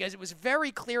interesting because it was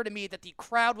very clear to me that the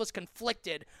crowd was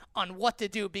conflicted on what to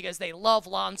do because they love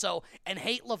Lonzo and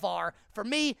hate LeVar. For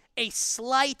me, a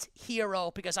slight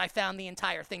hero because I found the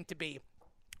entire thing to be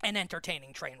an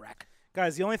entertaining train wreck.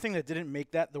 Guys, the only thing that didn't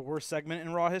make that the worst segment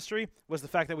in Raw history was the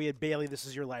fact that we had Bayley, This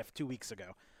Is Your Life, 2 weeks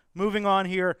ago. Moving on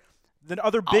here, The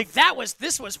other big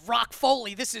this was Rock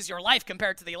Foley. This is your life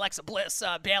compared to the Alexa Bliss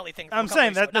Bailey thing. I'm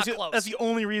saying that's close. The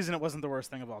only reason it wasn't the worst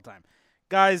thing of all time.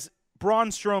 Guys, Braun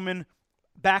Strowman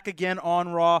back again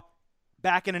on Raw,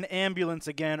 back in an ambulance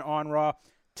again on Raw,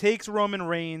 takes Roman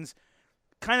Reigns,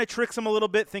 kind of tricks him a little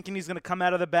bit, thinking he's going to come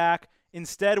out of the back.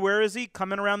 Instead, where is he?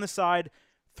 Coming around the side,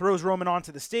 throws Roman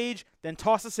onto the stage, then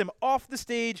tosses him off the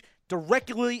stage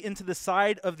directly into the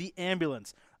side of the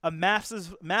ambulance. A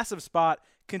massive spot,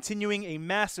 continuing a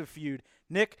massive feud.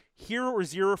 Nick, hero or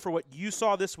zero for what you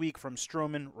saw this week from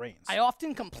Strowman Reigns? I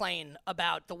often complain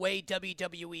about the way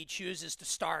WWE chooses to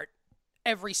start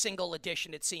every single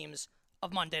edition, it seems,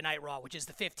 of Monday Night Raw, which is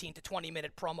the 15 to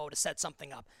 20-minute promo to set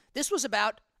something up. This was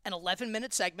about an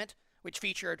 11-minute segment, which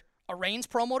featured a Reigns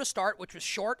promo to start, which was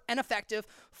short and effective,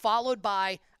 followed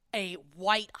by a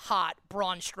white-hot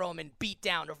Braun Strowman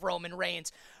beatdown of Roman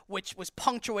Reigns, which was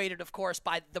punctuated, of course,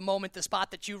 by the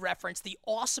spot that you referenced, the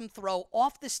awesome throw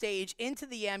off the stage into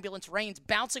the ambulance, Reigns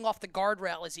bouncing off the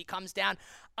guardrail as he comes down.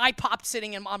 I popped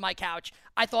sitting on my couch.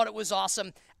 I thought it was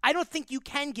awesome. I don't think you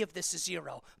can give this a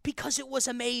zero because it was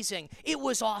amazing. It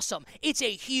was awesome. It's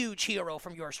a huge hero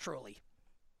from yours truly.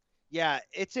 Yeah,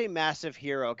 it's a massive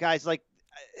hero. Guys, like,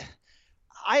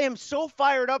 I am so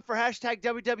fired up for hashtag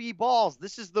WWE Balls.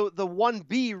 This is the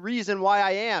 1B reason why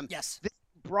I am. Yes. This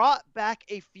brought back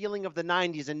a feeling of the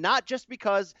 90s, and not just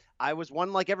because I was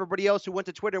one like everybody else who went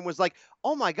to Twitter and was like,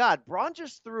 oh my God, Braun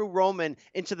just threw Roman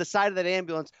into the side of that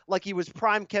ambulance like he was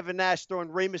prime Kevin Nash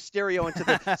throwing Rey Mysterio into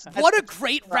the... What a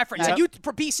great reference. And you,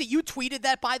 BC, you tweeted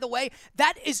that, by the way.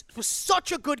 That was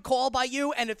such a good call by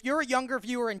you, and if you're a younger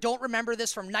viewer and don't remember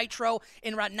this from Nitro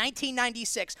in around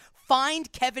 1996,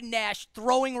 find Kevin Nash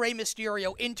throwing Rey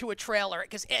Mysterio into a trailer,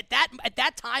 because at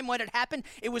that time when it happened,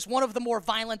 it was one of the more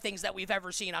violent things that we've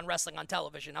ever seen on wrestling on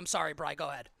television. I'm sorry, Bri, go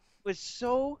ahead. It was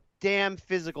so damn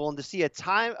physical, and to see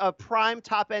a prime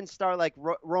top-end star like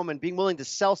Roman being willing to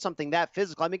sell something that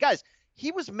physical. I mean, guys,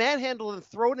 he was manhandled and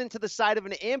thrown into the side of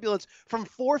an ambulance from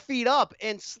 4 feet up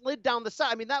and slid down the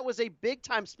side. I mean, that was a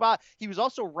big-time spot. He was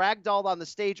also ragdolled on the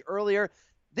stage earlier.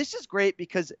 This is great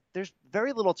because there's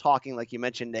very little talking, like you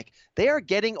mentioned, Nick. They are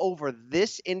getting over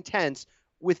this intense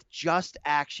with just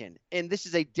action. And this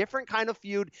is a different kind of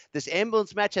feud. This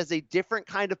ambulance match has a different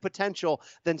kind of potential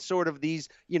than sort of these,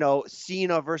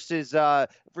 Cena versus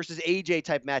AJ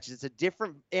type matches. It's a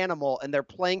different animal, and they're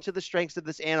playing to the strengths of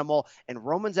this animal, and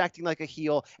Roman's acting like a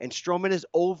heel, and Strowman is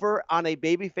over on a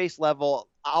babyface level,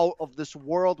 out of this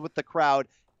world with the crowd.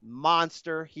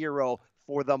 Monster hero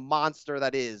for the monster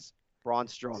that is Braun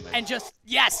Strowman. And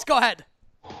yes, go ahead.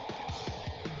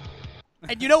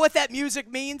 And you know what that music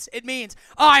means? It means,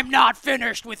 I'm not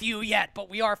finished with you yet, but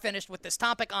we are finished with this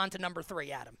topic. On to number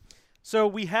 3, Adam. So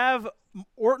we have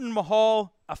Orton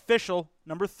Mahal official,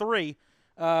 number 3,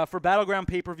 for Battleground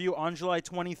pay-per-view on July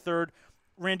 23rd.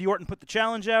 Randy Orton put the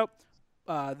challenge out.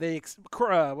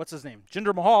 What's his name?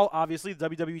 Jinder Mahal, obviously, the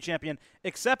WWE champion,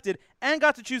 accepted and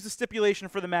got to choose the stipulation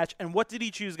for the match. And what did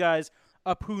he choose, guys?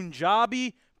 A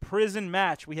Punjabi Prison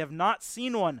Match. We have not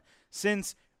seen one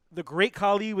since the Great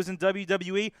Khali was in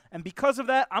WWE, and because of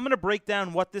that, I'm going to break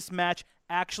down what this match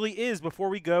actually is before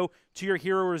we go to your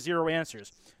hero or zero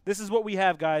answers. This is what we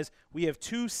have, guys. We have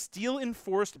 2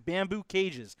 steel-enforced bamboo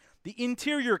cages. The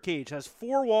interior cage has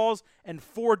 4 walls and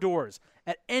 4 doors.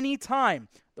 At any time,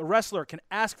 the wrestler can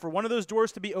ask for one of those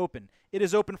doors to be open. It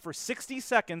is open for 60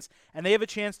 seconds, and they have a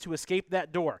chance to escape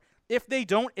that door. If they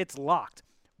don't, it's locked.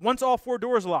 Once all 4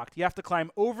 doors are locked, you have to climb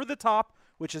over the top,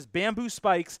 which is bamboo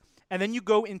spikes, and then you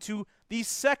go into the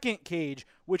second cage,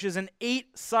 which is an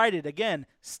 8-sided, again,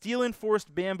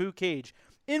 steel-enforced bamboo cage.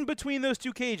 In between those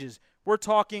 2 cages, we're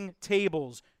talking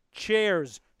tables,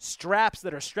 chairs, straps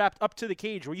that are strapped up to the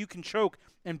cage where you can choke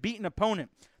and beat an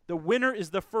opponent. The winner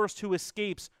is the first who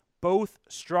escapes both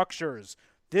structures.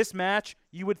 This match,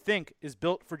 you would think, is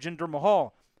built for Jinder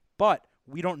Mahal, but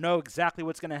we don't know exactly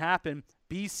what's going to happen.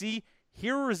 BC,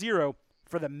 hero or zero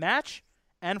for the match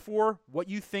and for what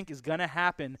you think is going to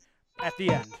happen at the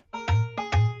end.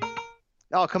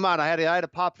 Oh, come on. I had to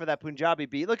pop for that Punjabi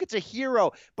beat. Look, it's a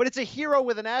hero, but it's a hero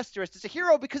with an asterisk. It's a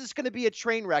hero because it's going to be a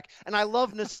train wreck, and I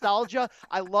love nostalgia.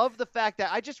 I love the fact that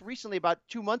I just recently, about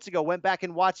 2 months ago, went back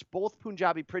and watched both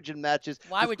Punjabi prison matches.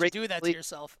 Why would you do that to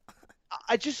yourself?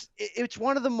 It's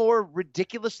one of the more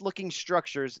ridiculous-looking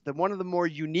structures, one of the more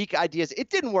unique ideas. It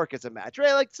didn't work as a match,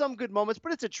 right? Like some good moments,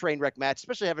 but it's a train wreck match,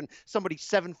 especially having somebody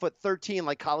 7'13"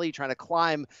 like Khali trying to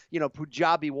climb,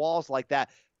 Punjabi walls like that.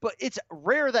 But it's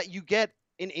rare that you get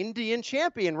an Indian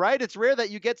champion, right? It's rare that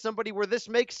you get somebody where this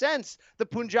makes sense. The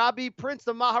Punjabi Prince,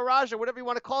 the Maharaja, whatever you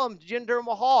want to call him, Jinder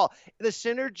Mahal. The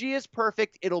synergy is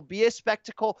perfect. It'll be a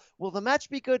spectacle. Will the match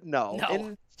be good? No.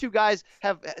 And two guys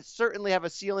certainly have a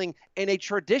ceiling in a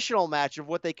traditional match of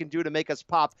what they can do to make us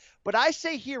pop. But I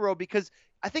say hero because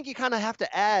I think you kind of have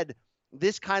to add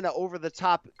this kind of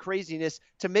over-the-top craziness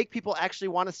to make people actually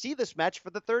want to see this match for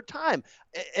the third time.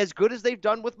 As good as they've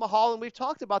done with Mahal, and we've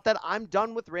talked about that, I'm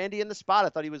done with Randy in the spot. I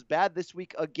thought he was bad this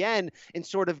week again in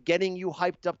sort of getting you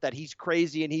hyped up that he's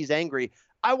crazy and he's angry.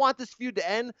 I want this feud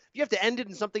to end. If you have to end it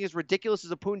in something as ridiculous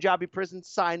as a Punjabi prison,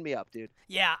 sign me up, dude.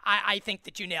 Yeah, I think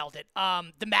that you nailed it.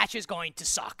 The match is going to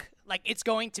suck. Like, it's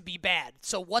going to be bad.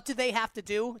 So what do they have to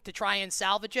do to try and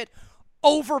salvage it?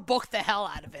 Overbook the hell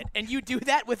out of it. And you do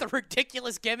that with a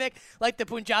ridiculous gimmick like the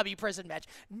Punjabi prison match.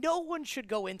 No one should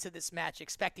go into this match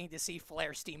expecting to see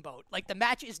Flair Steamboat. Like, the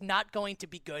match is not going to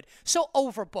be good, so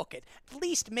overbook it. At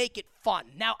least make it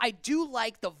fun. Now, I do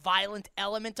like the violent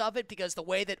element of it because the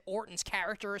way that Orton's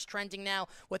character is trending now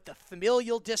with the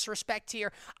familial disrespect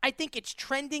here, I think it's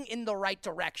trending in the right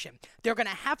direction. They're going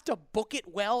to have to book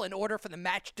it well in order for the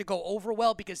match to go over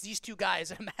well because these two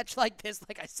guys in a match like this,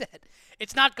 like I said,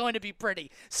 it's not going to be pretty.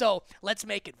 So let's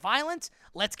make it violent.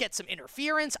 Let's get some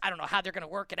interference. I don't know how they're going to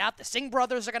work it out. The Singh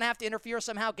brothers are going to have to interfere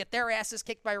somehow, get their asses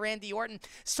kicked by Randy Orton.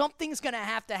 Something's going to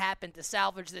have to happen to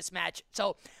salvage this match.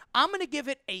 So I'm going to give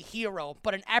it a hero,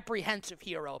 but an apprehensive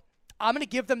hero. I'm going to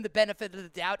give them the benefit of the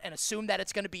doubt and assume that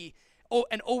it's going to be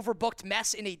an overbooked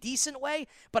mess in a decent way,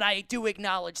 but I do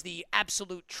acknowledge the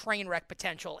absolute train wreck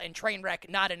potential, and train wreck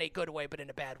not in a good way, but in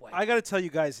a bad way. I got to tell you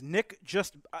guys, Nick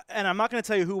just, and I'm not going to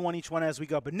tell you who won each one as we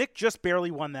go, but Nick just barely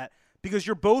won that because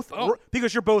you're both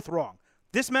wrong.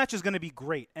 This match is going to be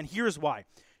great, and here's why.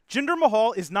 Jinder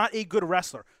Mahal is not a good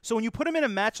wrestler. So when you put him in a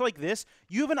match like this,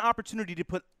 you have an opportunity to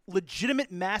put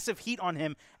legitimate massive heat on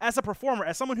him as a performer,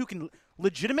 as someone who can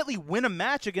legitimately win a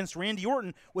match against Randy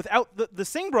Orton without the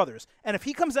Singh brothers. And if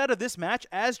he comes out of this match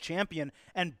as champion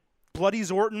and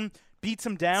bloodies Orton, beats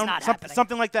him down,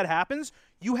 something like that happens,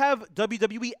 you have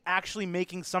WWE actually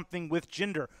making something with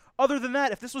Jinder. Other than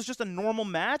that, if this was just a normal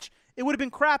match, it would have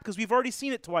been crap because we've already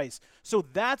seen it twice. So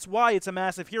that's why it's a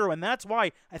massive hero, and that's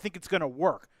why I think it's going to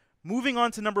work. Moving on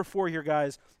to number 4 here,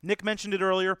 guys. Nick mentioned it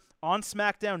earlier. On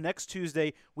SmackDown next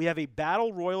Tuesday, we have a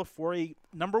Battle Royal for a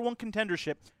number 1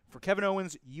 contendership for Kevin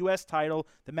Owens' U.S. title.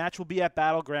 The match will be at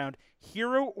Battleground.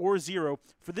 Hero or zero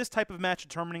for this type of match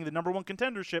determining the number 1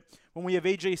 contendership when we have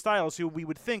AJ Styles, who we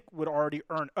would think would already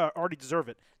deserve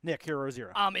it. Nick, hero or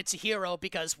zero? It's a hero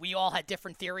because we all had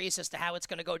different theories as to how it's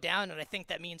going to go down, and I think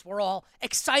that means we're all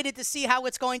excited to see how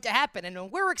it's going to happen. And when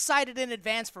we're excited in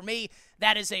advance, for me,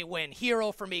 that is a win.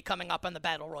 Hero for me coming up on the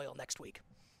Battle Royal next week.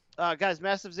 Guys,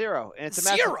 massive zero. And it's a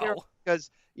massive zero because,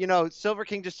 Silver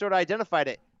King just sort of identified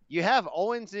it. You have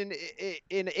Owens and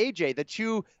AJ, the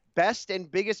two best and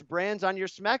biggest brands on your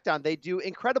SmackDown. They do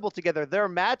incredible together. Their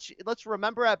match, let's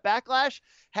remember, at Backlash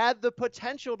had the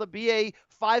potential to be a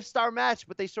 5-star match,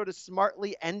 but they sort of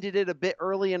smartly ended it a bit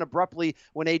early and abruptly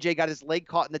when AJ got his leg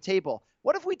caught in the table.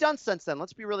 What have we done since then?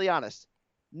 Let's be really honest.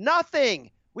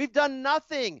 Nothing. We've done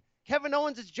nothing. Kevin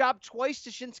Owens has jobbed twice to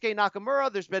Shinsuke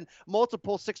Nakamura. There's been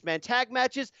multiple 6-man tag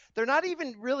matches. They're not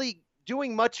even really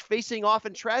doing much facing off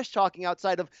and trash talking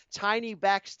outside of tiny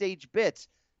backstage bits.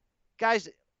 Guys,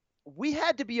 we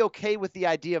had to be okay with the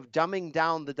idea of dumbing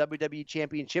down the WWE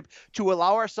Championship to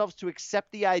allow ourselves to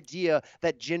accept the idea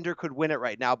that Jinder could win it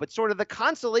right now. But sort of the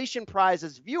consolation prize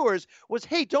as viewers was,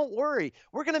 hey, don't worry.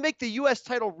 We're going to make the U.S.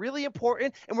 title really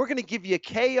important, and we're going to give you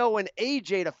KO and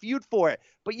AJ to feud for it.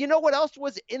 But you know what else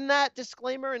was in that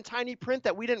disclaimer in tiny print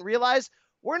that we didn't realize?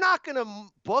 We're not going to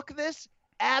book this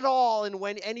at all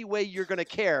in any way you're going to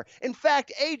care. In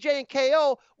fact, AJ and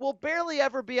KO will barely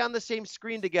ever be on the same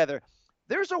screen together.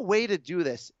 There's a way to do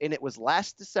this, and it was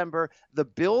last December, the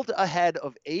build ahead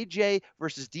of AJ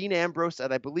versus Dean Ambrose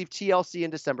at, I believe, TLC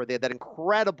in December. They had that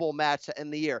incredible match to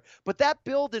end the year. But that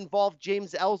build involved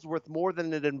James Ellsworth more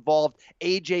than it involved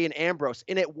AJ and Ambrose,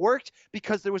 and it worked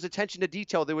because there was attention to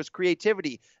detail. There was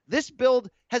creativity. This build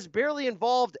has barely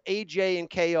involved AJ and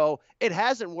KO. It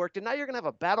hasn't worked, and now you're going to have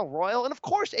a battle royal, and of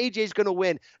course AJ's going to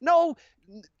win. No,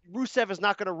 Rusev is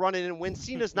not going to run in and win.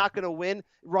 Cena's not going to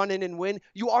run in and win.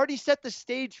 You already set the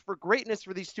stage for greatness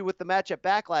for these two with the match at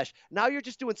Backlash. Now you're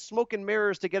just doing smoke and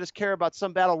mirrors to get us care about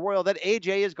some battle royal that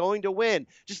AJ is going to win.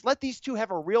 Just let these two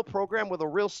have a real program with a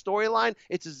real storyline.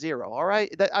 It's a zero. All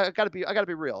right. I gotta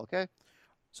be real. Okay.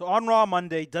 So on Raw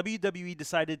Monday, WWE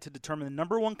decided to determine the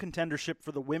number 1 contendership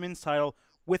for the women's title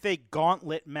with a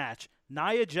gauntlet match.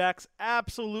 Nia Jax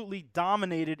absolutely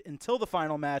dominated until the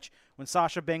final match when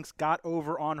Sasha Banks got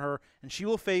over on her, and she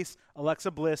will face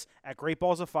Alexa Bliss at Great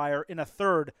Balls of Fire in a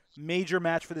third major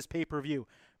match for this pay-per-view.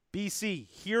 BC,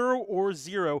 hero or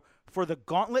zero for the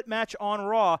gauntlet match on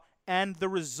Raw and the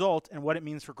result and what it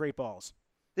means for Great Balls?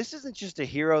 This isn't just a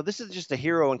hero. This is just a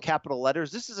hero in capital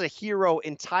letters. This is a hero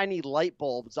in tiny light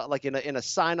bulbs, like in a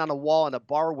sign on a wall in a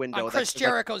bar window. On Chris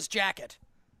Jericho's jacket.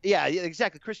 Yeah,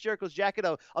 exactly. Chris Jericho's jacket,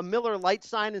 a Miller Lite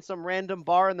sign in some random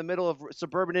bar in the middle of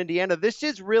suburban Indiana. This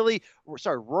is really,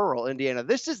 rural Indiana.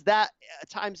 This is that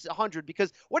times 100,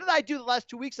 because what did I do the last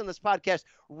 2 weeks on this podcast?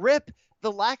 Rip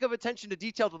the lack of attention to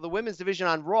detail to the women's division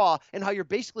on Raw and how you're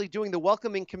basically doing the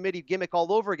welcoming committee gimmick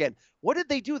all over again. What did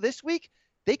they do this week?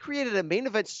 They created a main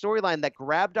event storyline that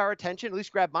grabbed our attention, at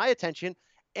least grabbed my attention.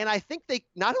 And I think they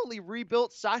not only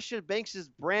rebuilt Sasha Banks'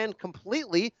 brand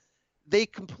completely, they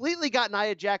completely got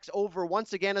Nia Jax over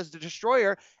once again as the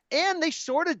destroyer, and they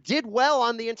sort of did well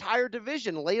on the entire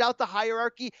division, laid out the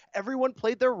hierarchy. Everyone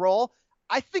played their role.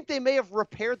 I think they may have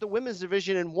repaired the women's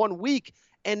division in 1 week.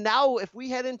 And now if we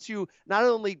head into not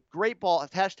only Great Ball,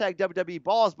 hashtag WWE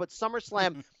Balls, but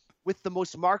SummerSlam with the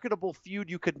most marketable feud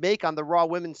you could make on the Raw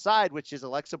women's side, which is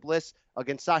Alexa Bliss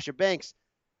against Sasha Banks.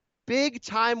 Big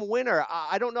time winner.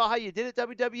 I don't know how you did it,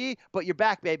 WWE, but you're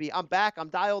back, baby. I'm back. I'm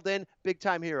dialed in. Big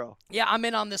time hero. Yeah, I'm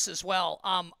in on this as well.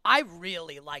 I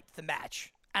really liked the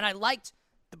match, and I liked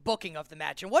the booking of the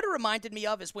match. And what it reminded me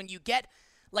of is when you get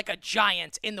like a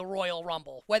giant in the Royal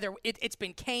Rumble, whether it's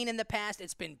been Kane in the past,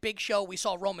 it's been Big Show. We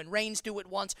saw Roman Reigns do it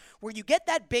once, where you get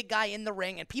that big guy in the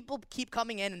ring and people keep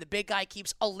coming in and the big guy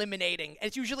keeps eliminating.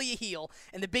 It's usually a heel,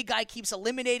 and the big guy keeps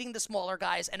eliminating the smaller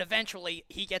guys, and eventually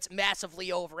he gets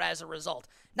massively over as a result.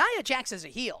 Nia Jax is a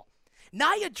heel.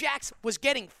 Nia Jax was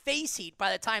getting face heat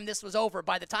by the time this was over,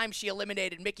 by the time she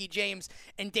eliminated Mickie James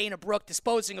and Dana Brooke,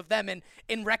 disposing of them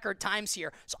in record times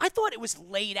here. So I thought it was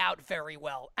laid out very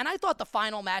well. And I thought the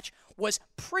final match was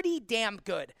pretty damn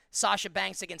good. Sasha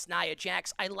Banks against Nia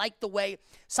Jax. I liked the way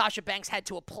Sasha Banks had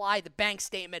to apply the bank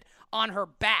statement on her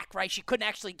back, right? She couldn't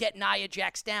actually get Nia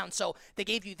Jax down, so they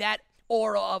gave you that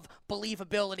aura of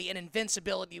believability and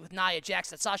invincibility with Nia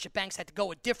Jax that Sasha Banks had to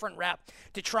go a different route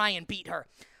to try and beat her.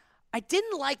 I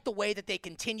didn't like the way that they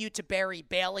continued to bury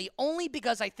Bayley, only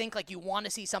because I think like you want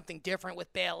to see something different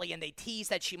with Bayley, and they tease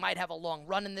that she might have a long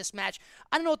run in this match.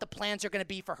 I don't know what the plans are going to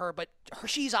be for her, but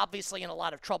she's obviously in a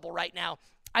lot of trouble right now.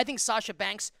 I think Sasha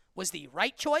Banks was the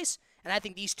right choice, and I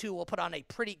think these two will put on a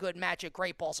pretty good match at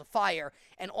Great Balls of Fire.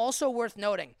 And also worth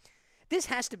noting, this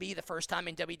has to be the first time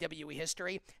in WWE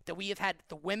history that we have had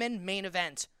the women main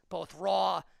event, both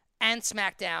Raw and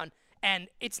SmackDown, and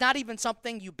it's not even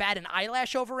something you bat an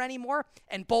eyelash over anymore,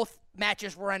 and both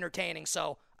matches were entertaining,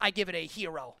 so I give it a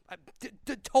hero,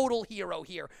 the total hero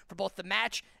here for both the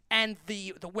match and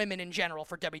the women in general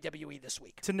for WWE this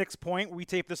week. To Nick's point, we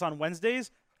tape this on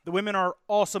Wednesdays. The women are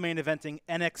also main eventing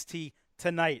NXT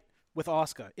tonight with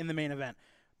Asuka in the main event.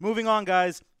 Moving on,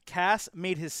 guys, Cass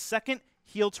made his second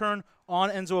heel turn on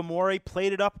Enzo Amore,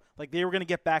 played it up like they were going to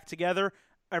get back together.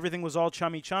 Everything was all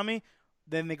chummy-chummy.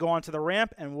 Then they go onto the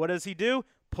ramp, and what does he do?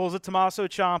 Pulls a Tommaso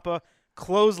Ciampa,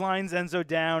 clotheslines Enzo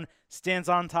down, stands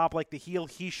on top like the heel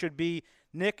he should be.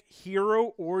 Nick,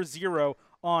 hero or zero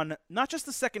on not just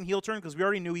the second heel turn, because we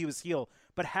already knew he was heel,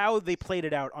 but how they played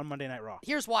it out on Monday Night Raw.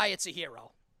 Here's why it's a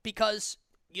hero. Because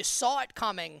you saw it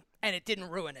coming, and it didn't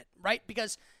ruin it, right?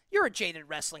 Because you're a jaded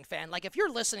wrestling fan. Like, if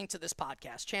you're listening to this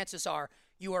podcast, chances are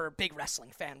you are a big wrestling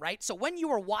fan, right? So when you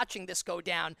were watching this go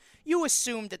down, you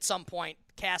assumed at some point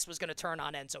Cass was going to turn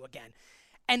on Enzo again.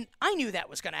 And I knew that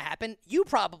was going to happen. You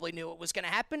probably knew it was going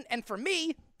to happen. And for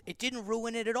me, it didn't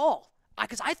ruin it at all.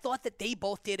 Because I thought that they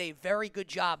both did a very good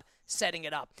job setting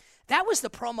it up. That was the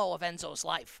promo of Enzo's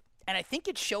life. And I think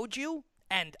it showed you,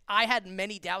 and I had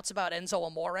many doubts about Enzo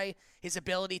Amore, his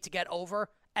ability to get over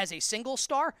as a single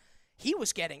star. He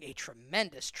was getting a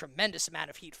tremendous, tremendous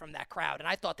amount of heat from that crowd. And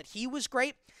I thought that he was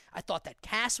great. I thought that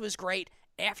Cass was great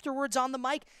afterwards on the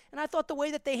mic. And I thought the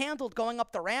way that they handled going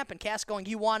up the ramp and Cass going,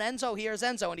 "You want Enzo? Here's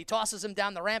Enzo." And he tosses him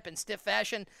down the ramp in stiff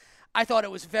fashion. I thought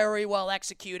it was very well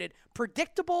executed.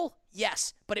 Predictable,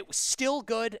 yes, but it was still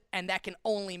good, and that can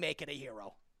only make it a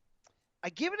hero. I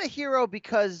give it a hero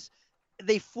because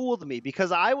they fooled me,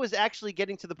 because I was actually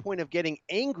getting to the point of getting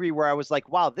angry where I was like,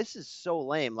 wow, this is so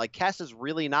lame. Like, Cass is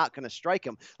really not going to strike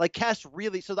him. Like, Cass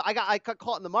really, so I got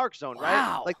caught in the mark zone, right?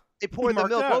 Wow. Like, they poured the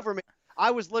milk over me. I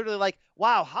was literally like,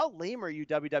 wow, how lame are you,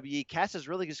 WWE? Cass is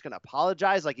really just going to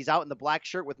apologize. Like, he's out in the black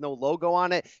shirt with no logo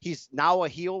on it. He's now a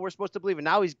heel, we're supposed to believe, and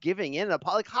now he's giving in.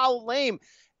 Like, how lame.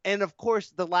 And of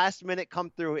course, the last minute come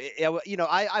through,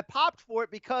 I popped for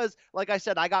it because, like I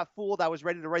said, I got fooled. I was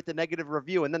ready to write the negative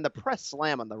review. And then the press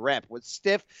slam on the ramp was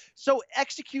stiff. So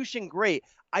execution, great.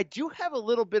 I do have a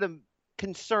little bit of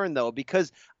concern, though,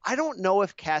 because I don't know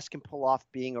if Cass can pull off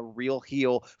being a real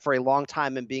heel for a long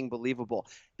time and being believable.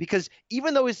 Because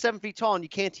even though he's 7 feet tall and you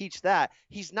can't teach that,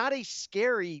 he's not a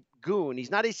scary goon. He's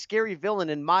not a scary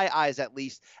villain in my eyes, at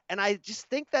least. And I just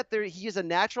think that he has a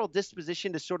natural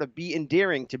disposition to sort of be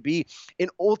endearing, to be an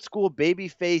old school baby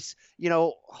face,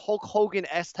 Hulk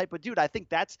Hogan-esque type of dude. I think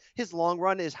that's his long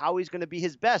run is how he's going to be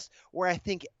his best, where I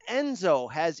think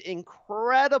Enzo has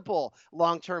incredible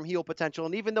long-term heel potential.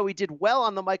 And even though he did well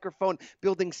on the microphone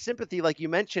building sympathy, like you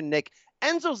mentioned, Nick,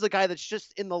 Enzo's the guy that's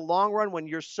just in the long run, when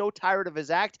you're so tired of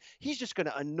his act, he's just going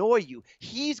to annoy you.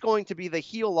 He's going to be the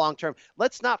heel long term.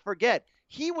 Let's not forget,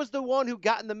 he was the one who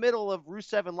got in the middle of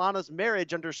Rusev and Lana's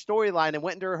marriage under storyline and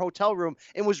went into her hotel room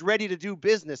and was ready to do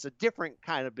business, a different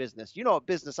kind of business. You know what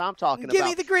business I'm talking about. Give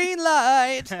me the green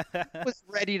light. Was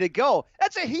ready to go.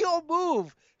 That's a heel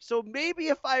move. So maybe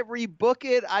if I rebook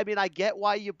it, I mean, I get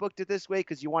why you booked it this way,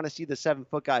 because you want to see the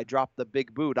 7-foot guy drop the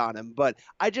big boot on him. But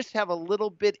I just have a little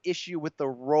bit issue with the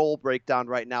role breakdown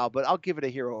right now, but I'll give it a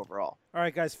hero overall. All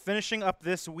right, guys, finishing up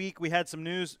this week, we had some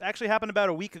news. Actually happened about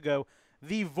a week ago.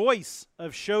 The voice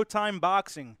of Showtime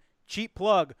Boxing, cheap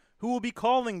plug, who will be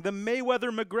calling the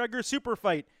Mayweather-McGregor super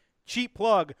fight, cheap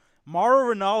plug,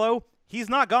 Mauro Ranallo. He's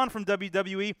not gone from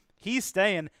WWE. He's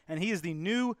staying, and he is the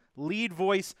new lead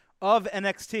voice of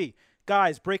NXT.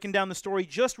 Guys, breaking down the story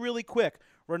just really quick.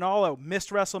 Ranallo missed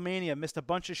WrestleMania, missed a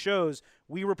bunch of shows.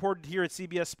 We reported here at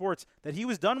CBS Sports that he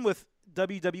was done with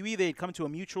WWE. They had come to a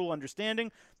mutual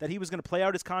understanding that he was going to play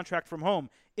out his contract from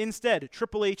home. Instead,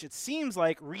 Triple H, it seems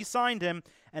like, re-signed him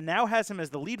and now has him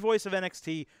as the lead voice of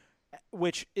NXT,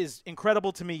 which is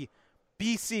incredible to me.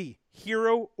 BC,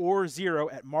 hero or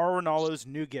zero at Mauro Ranallo's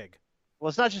new gig? Well,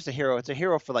 it's not just a hero. It's a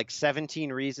hero for like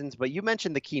 17 reasons, but you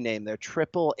mentioned the key name there,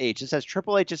 Triple H. It says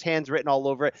Triple H's hands written all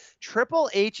over it. Triple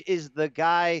H is the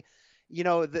guy,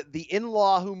 the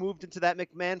in-law who moved into that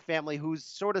McMahon family, whose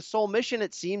sort of sole mission,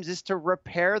 it seems, is to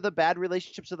repair the bad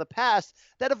relationships of the past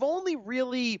that have only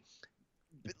really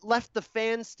left the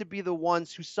fans to be the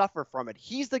ones who suffer from it.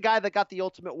 He's the guy that got the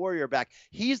Ultimate Warrior back.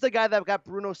 He's the guy that got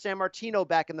Bruno Sammartino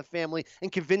back in the family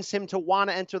and convinced him to want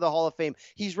to enter the Hall of Fame.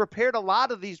 He's repaired a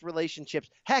lot of these relationships.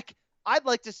 Heck, I'd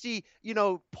like to see,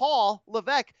 Paul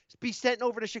Levesque be sent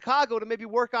over to Chicago to maybe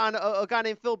work on a guy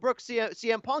named Phil Brooks,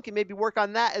 CM Punk, and maybe work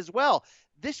on that as well.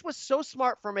 This was so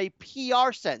smart from a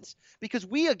PR sense, because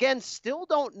we, again, still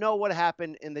don't know what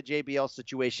happened in the JBL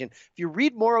situation. If you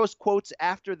read Mauro's quotes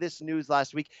after this news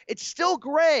last week, it's still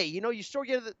gray. You still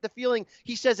get the feeling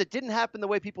he says it didn't happen the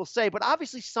way people say, but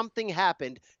obviously something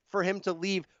happened for him to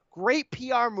leave. Great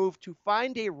PR move to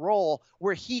find a role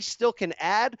where he still can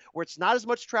add, where it's not as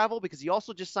much travel, because he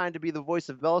also just signed to be the voice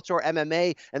of Bellator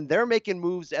MMA, and they're making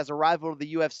moves as a rival to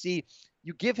the UFC.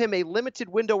 You give him a limited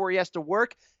window where he has to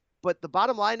work, but the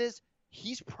bottom line is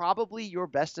he's probably your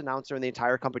best announcer in the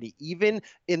entire company. Even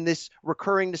in this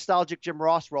recurring nostalgic Jim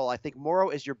Ross role, I think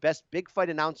Mauro is your best big fight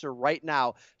announcer right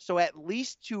now. So at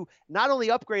least to not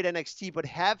only upgrade NXT, but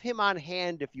have him on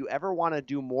hand if you ever want to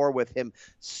do more with him.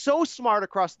 So smart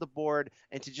across the board,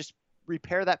 and to just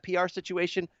repair that PR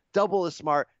situation, double as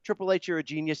smart. Triple H, you're a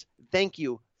genius. Thank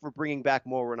you for bringing back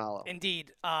Mauro Ranallo.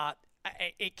 Indeed.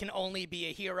 It can only be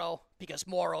a hero because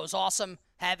Mauro is awesome.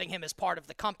 Having him as part of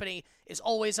the company is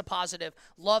always a positive.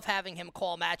 Love having him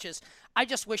call matches. I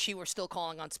just wish he were still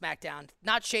calling on SmackDown.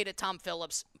 Not shade at Tom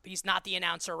Phillips. He's not the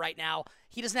announcer right now.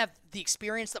 He doesn't have the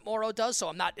experience that Mauro does,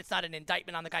 so it's not an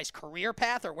indictment on the guy's career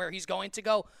path or where he's going to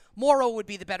go. Mauro would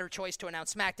be the better choice to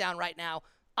announce SmackDown right now.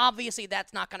 Obviously,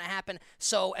 that's not going to happen.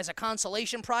 So as a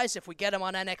consolation prize, if we get him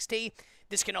on NXT,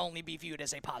 this can only be viewed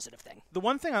as a positive thing. The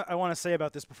one thing I want to say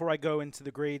about this before I go into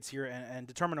the grades here and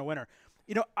determine a winner,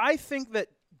 I think that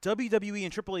WWE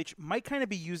and Triple H might kind of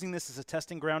be using this as a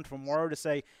testing ground for Mauro to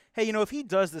say, hey, if he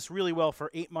does this really well for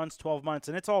 8 months, 12 months,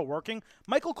 and it's all working,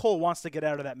 Michael Cole wants to get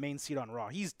out of that main seat on Raw.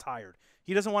 He's tired.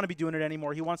 He doesn't want to be doing it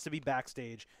anymore. He wants to be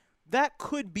backstage. That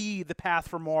could be the path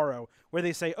for Mauro, where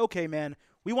they say, okay, man,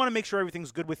 we want to make sure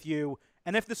everything's good with you,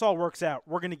 and if this all works out,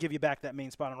 we're going to give you back that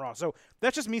main spot on Raw. So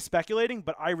that's just me speculating,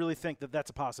 but I really think that that's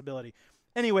a possibility.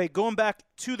 Anyway, going back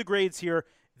to the grades here,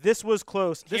 this was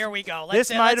close. Here we go. Let's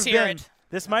hear it.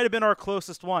 This might have been our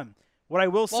closest one. What I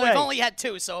will say... Well, we've only had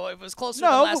 2, so it was closer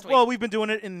than last week. Well, we've been doing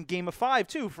it in Game of 5,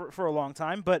 too, for a long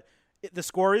time, but the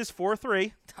score is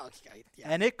 4-3,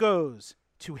 and it goes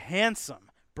to handsome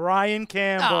Brian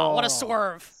Campbell. Oh, what a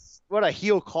swerve. What a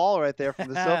heel call right there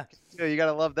from the You got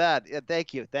to love that. Yeah,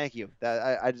 thank you.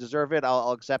 I deserve it.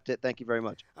 I'll accept it. Thank you very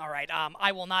much. All right.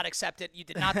 I will not accept it. You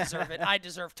did not deserve it. I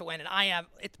deserve to win, and I am.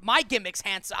 My gimmick's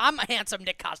handsome. I'm a handsome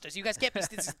Nick Kostos. You guys can't be.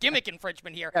 This is gimmick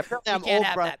infringement here. Yeah, apparently I'm can't old,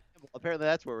 have Brian that. Campbell. Apparently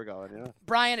that's where we're going. Yeah.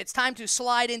 Brian, it's time to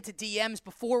slide into DMs.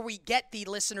 Before we get the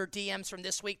listener DMs from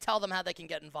this week, tell them how they can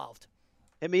get involved.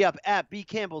 Hit me up at B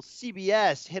Campbell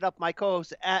CBS. Hit up my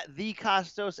co-host at The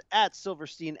Kostos at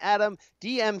Silverstein Adam.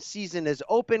 DM season is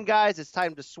open, guys. It's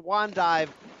time to swan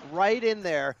dive right in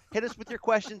there. Hit us with your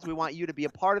questions. We want you to be a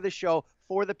part of the show.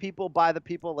 For the people, by the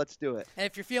people. Let's do it. And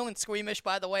if you're feeling squeamish,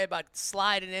 by the way, about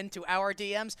sliding into our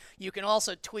DMs, you can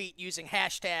also tweet using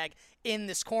hashtag in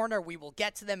this corner. We will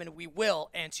get to them, and we will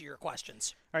answer your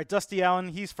questions. All right, Dusty Allen,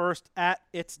 he's first at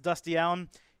It's Dusty Allen.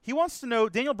 He wants to know,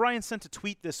 Daniel Bryan sent a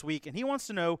tweet this week, and he wants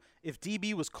to know if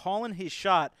DB was calling his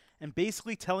shot and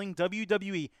basically telling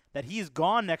WWE that he is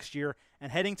gone next year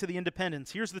and heading to the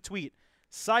independents. Here's the tweet.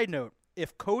 Side note,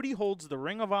 if Cody holds the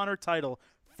Ring of Honor title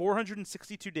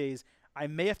 462 days, I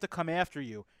may have to come after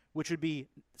you, which would be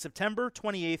September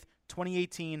 28th,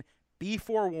 2018. Be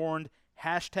forewarned.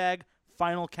 Hashtag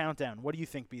final countdown. What do you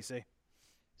think, BC?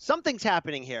 Something's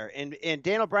happening here, and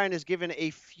Daniel Bryan has given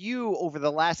a few over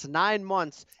the last 9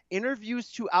 months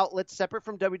interviews to outlets separate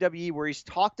from WWE where he's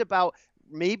talked about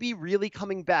maybe really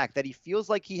coming back, that he feels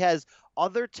like he has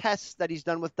other tests that he's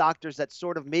done with doctors that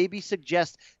sort of maybe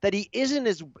suggest that he isn't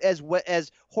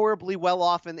as horribly well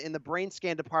off in the brain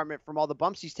scan department from all the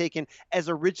bumps he's taken as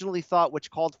originally thought, which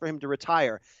called for him to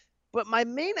retire. But my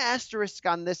main asterisk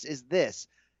on this is this.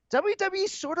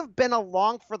 WWE's sort of been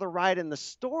along for the ride in the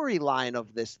storyline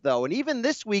of this, though. And even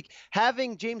this week,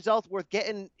 having James Ellsworth get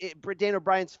in Daniel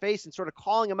Bryan's face and sort of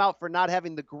calling him out for not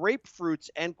having the grapefruits,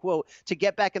 end quote, to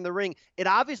get back in the ring, it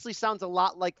obviously sounds a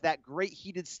lot like that great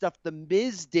heated stuff The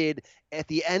Miz did at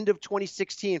the end of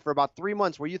 2016 for about 3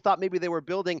 months, where you thought maybe they were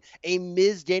building a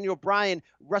Miz-Daniel Bryan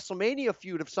WrestleMania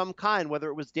feud of some kind, whether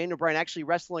it was Daniel Bryan actually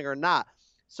wrestling or not.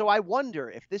 So I wonder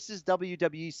if this is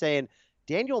WWE saying,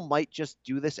 Daniel might just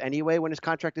do this anyway when his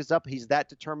contract is up. He's that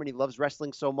determined. He loves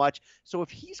wrestling so much. So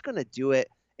if he's going to do it,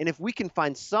 and if we can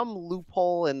find some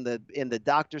loophole in the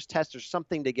doctor's test or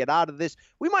something to get out of this,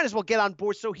 we might as well get on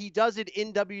board so he does it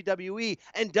in WWE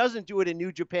and doesn't do it in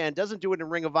New Japan, doesn't do it in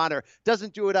Ring of Honor,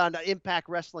 doesn't do it on Impact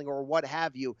Wrestling or what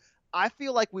have you. I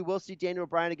feel like we will see Daniel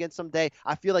Bryan again someday.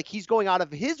 I feel like he's going out of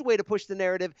his way to push the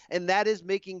narrative, and that is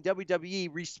making WWE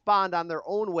respond on their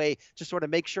own way to sort of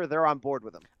make sure they're on board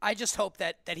with him. I just hope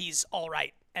that he's all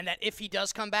right, and that if he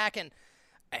does come back, and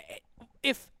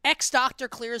if X Doctor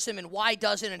clears him and Y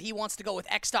doesn't, and he wants to go with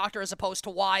X Doctor as opposed to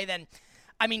Y, then,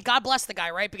 I mean, God bless the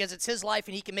guy, right? Because it's his life,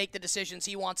 and he can make the decisions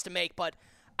he wants to make. But,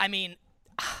 I mean,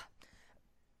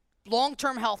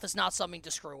 long-term health is not something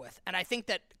to screw with. And I think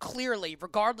that clearly,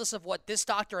 regardless of what this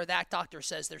doctor or that doctor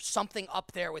says, there's something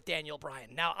up there with Daniel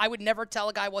Bryan. Now, I would never tell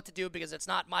a guy what to do because it's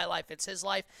not my life, it's his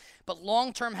life. But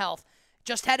long-term health,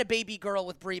 just had a baby girl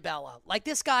with Brie Bella. Like,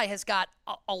 this guy has got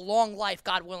a long life,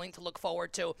 God willing, to look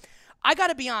forward to. I got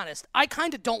to be honest, I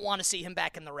kind of don't want to see him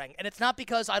back in the ring. And it's not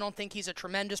because I don't think he's a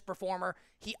tremendous performer.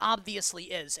 He obviously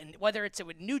is. And whether it's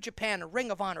with New Japan or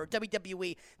Ring of Honor or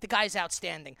WWE, the guy's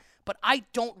outstanding. But I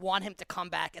don't want him to come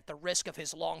back at the risk of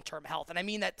his long-term health. And I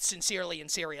mean that sincerely and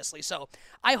seriously. So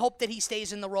I hope that he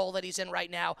stays in the role that he's in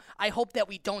right now. I hope that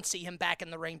we don't see him back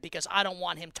in the ring because I don't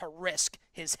want him to risk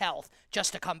his health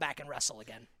just to come back and wrestle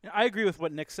again. I agree with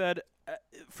what Nick said.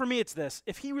 For me, it's this.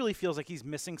 If he really feels like he's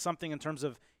missing something in terms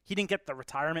of he didn't get the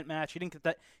retirement match, he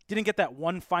didn't get that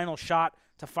one final shot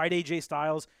to fight AJ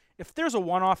Styles, if there's a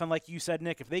one-off, and like you said,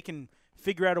 Nick, if they can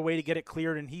figure out a way to get it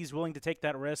cleared and he's willing to take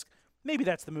that risk, maybe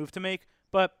that's the move to make.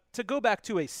 But to go back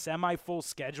to a semi-full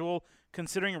schedule,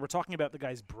 considering we're talking about the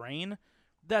guy's brain,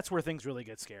 that's where things really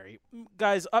get scary.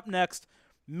 Guys, up next,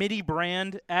 Mitty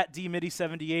Brand at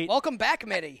DMitty78. Welcome back,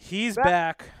 Mitty. He's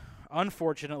back,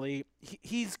 unfortunately.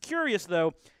 He's curious,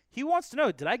 though. He wants to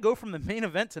know, did I go from the main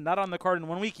event to not on the card in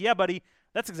 1 week? Yeah, buddy.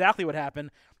 That's exactly what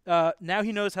happened. Now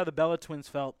he knows how the Bella Twins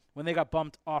felt when they got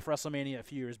bumped off WrestleMania a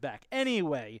few years back.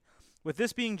 Anyway, with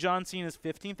this being John Cena's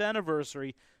 15th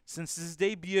anniversary since his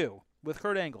debut with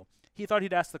Kurt Angle, he thought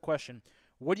he'd ask the question,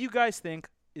 what do you guys think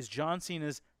is John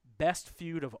Cena's best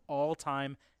feud of all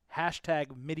time? Hashtag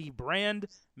Mitty Brand,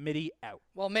 Mitty out.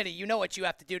 Well, Mitty, you know what you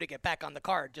have to do to get back on the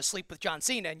card. Just sleep with John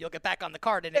Cena and you'll get back on the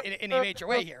card in a major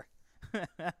way here.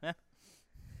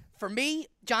 For me,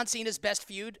 John Cena's best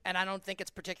feud, and I don't think it's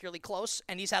particularly close,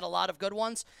 and he's had a lot of good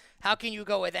ones. How can you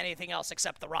go with anything else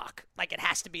except The Rock? Like, it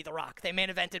has to be The Rock. They main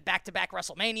evented back-to-back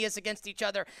WrestleManias against each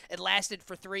other. It lasted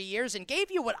for 3 years and gave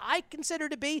you what I consider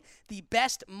to be the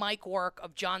best mic work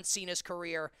of John Cena's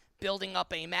career, building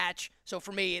up a match. So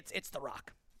for me, it's The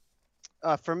Rock.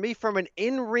 For me, from an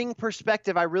in-ring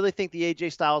perspective, I really think the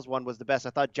AJ Styles one was the best. I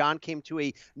thought John came to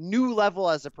a new level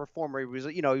as a performer. He was,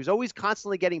 he was always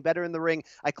constantly getting better in the ring.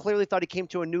 I clearly thought he came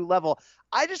to a new level.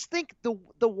 I just think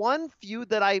the one feud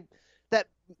that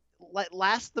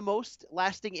lasts the most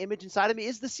lasting image inside of me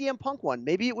is the CM Punk one.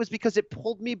 Maybe it was because it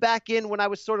pulled me back in when I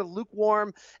was sort of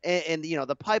lukewarm, and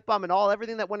the pipe bomb and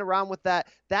everything that went around with that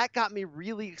got me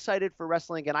really excited for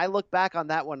wrestling. And I look back on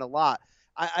that one a lot.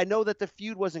 I know that the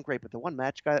feud wasn't great, but the one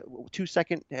match,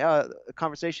 2-second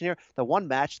conversation here. The one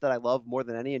match that I love more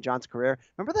than any in John's career.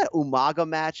 Remember that Umaga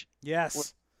match?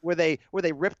 Yes. Where they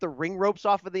ripped the ring ropes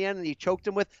off at the end and he choked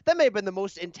him with. That may have been the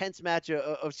most intense match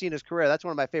of Cena's career. That's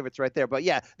one of my favorites right there. But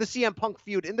yeah, the CM Punk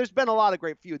feud, and there's been a lot of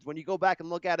great feuds. When you go back and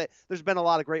look at it, there's been a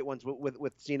lot of great ones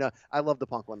with Cena. I love the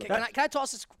Punk one. Can I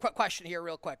toss this question here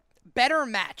real quick? Better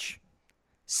match,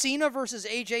 Cena versus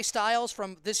AJ Styles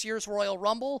from this year's Royal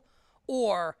Rumble,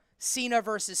 or Cena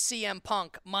versus CM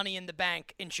Punk, Money in the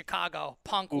Bank in Chicago?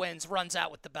 Punk wins, runs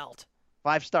out with the belt.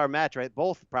 5-star match, right?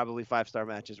 Both probably 5-star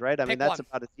matches, right? I mean, that's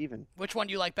about as even. Which one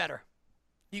do you like better?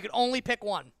 You can only pick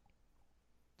one.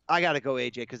 I got to go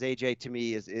AJ, because AJ to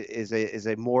me is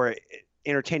a more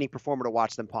entertaining performer to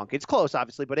watch than Punk. It's close,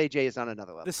 obviously, but AJ is on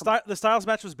another level. The Styles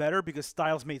match was better because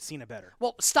Styles made Cena better.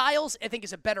 Well, Styles, I think,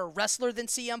 is a better wrestler than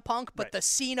CM Punk, but the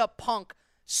Cena Punk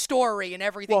story and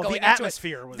everything going the into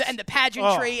atmosphere it, and the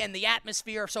pageantry and the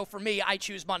atmosphere. So for me, I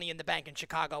choose Money in the Bank in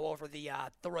Chicago over the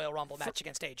Royal Rumble match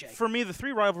against AJ. For me, the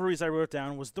three rivalries I wrote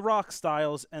down was The Rock,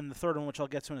 Styles, and the third one, which I'll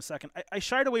get to in a second. I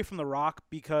shied away from The Rock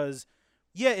because,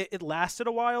 it lasted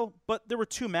a while, but there were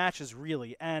two matches,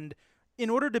 really. And in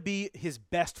order to be his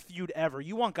best feud ever,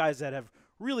 you want guys that have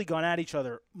really gone at each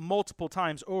other multiple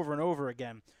times over and over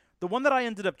again. The one that I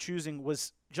ended up choosing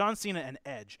was John Cena and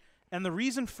Edge. And the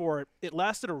reason for it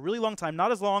lasted a really long time,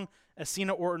 not as long as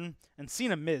Cena Orton, and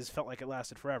Cena Miz felt like it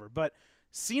lasted forever. But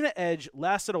Cena Edge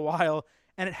lasted a while,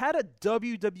 and it had a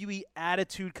WWE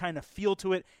attitude kind of feel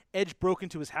to it. Edge broke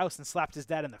into his house and slapped his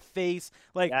dad in the face.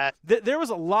 There was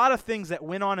a lot of things that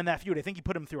went on in that feud. I think he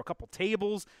put him through a couple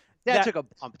tables. Dad took a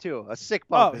bump, too. A sick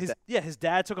bump. His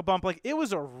dad took a bump. It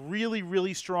was a really,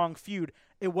 really strong feud.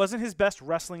 It wasn't his best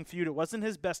wrestling feud. It wasn't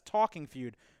his best talking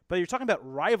feud. But you're talking about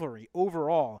rivalry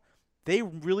overall. They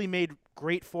really made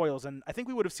great foils, and I think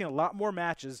we would have seen a lot more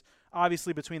matches,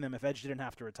 obviously, between them if Edge didn't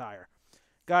have to retire.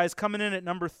 Guys, coming in at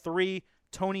number 3,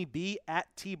 Tony B at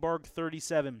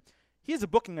Tbarg37. He has a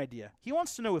booking idea. He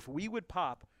wants to know if we would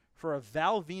pop for a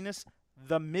Val Venus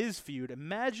The Miz feud.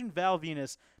 Imagine Val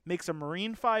Venus makes a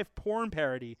Marine 5 porn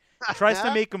parody, tries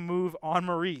to make a move on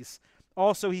Maurice.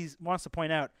 Also, he wants to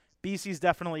point out, BC's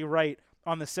definitely right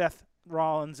on the Seth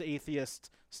Rollins atheist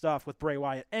stuff with Bray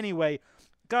Wyatt. Anyway,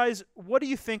 guys, what do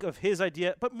you think of his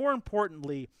idea? But more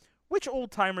importantly, which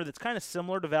old-timer that's kind of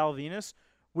similar to Val Venus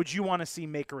would you want to see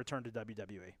make a return to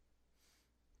WWE?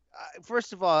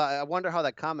 First of all, I wonder how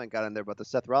that comment got in there about the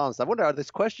Seth Rollins. I wonder how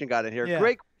this question got in here. Yeah.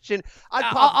 Great question.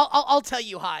 I'll tell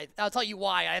you why. I'll tell you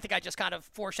why. I think I just kind of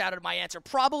foreshadowed my answer.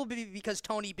 Probably because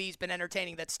Tony B's been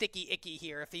entertaining that sticky icky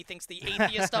here if he thinks the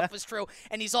atheist stuff was true.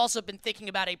 And he's also been thinking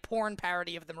about a porn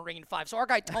parody of the Marine 5. So our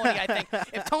guy Tony, I think,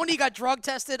 if Tony got drug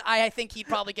tested, I think he'd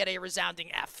probably get a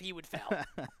resounding F. He would fail.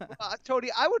 Tony,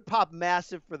 I would pop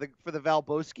massive for the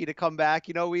Valboski to come back.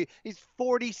 He's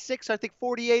 46, I think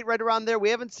 48, right around there. We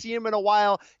haven't seen him in a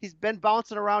while. He's been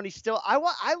bouncing around. He's still.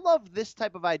 I love this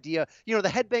type of idea. The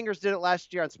Headbangers did it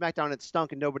last year on SmackDown. It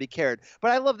stunk and nobody cared.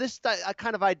 But I love this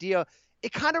kind of idea.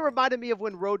 It kind of reminded me of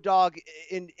when Road Dogg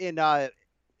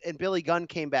and Billy Gunn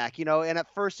came back, and at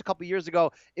first a couple years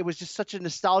ago, it was just such a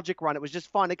nostalgic run. It was just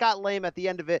fun. It got lame at the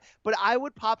end of it, but I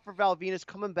would pop for Val Venus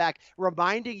coming back,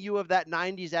 reminding you of that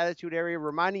 90s attitude area,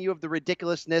 reminding you of the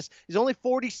ridiculousness. He's only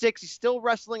 46. He's still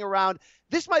wrestling around.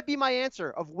 This might be my answer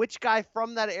of which guy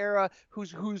from that era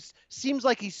who's seems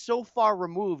like he's so far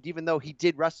removed, even though he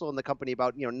did wrestle in the company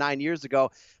about 9 years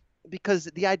ago. Because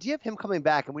the idea of him coming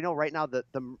back, and we know right now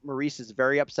that the Maurice is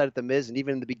very upset at The Miz, and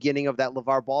even in the beginning of that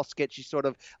LeVar Ball skit, she sort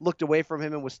of looked away from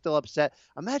him and was still upset.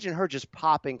 Imagine her just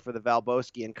popping for the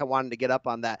Valboski and wanting to get up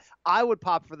on that. I would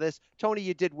pop for this. Tony,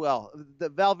 you did well. The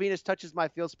Val Venus touches my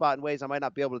field spot in ways I might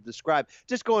not be able to describe.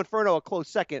 Disco Inferno a close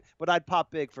second, but I'd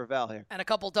pop big for Val here. And a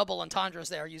couple double entendres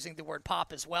there using the word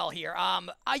pop as well here.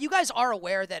 You guys are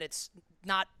aware that it's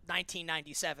not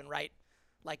 1997, right?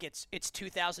 Like it's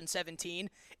 2017.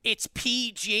 It's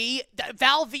PG.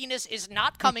 Val Venus is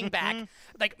not coming back.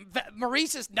 Like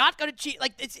Maurice is not going to cheat.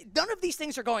 Like none of these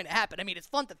things are going to happen. I mean, it's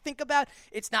fun to think about.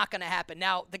 It's not going to happen.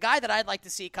 Now, the guy that I'd like to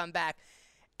see come back,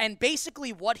 and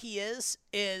basically what he is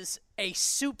a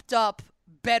souped up,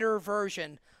 better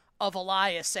version of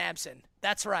Elias Sampson.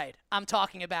 That's right. I'm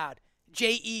talking about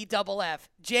Jeff,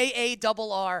 JARRETT,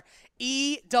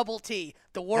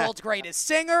 the world's greatest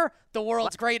singer, the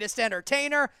world's greatest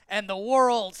entertainer, and the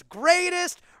world's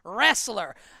greatest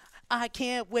wrestler. I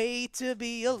can't wait to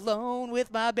be alone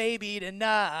with my baby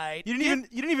tonight. You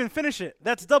didn't even finish it.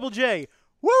 That's Double J.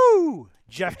 Woo!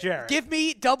 Jeff Jarrett. Give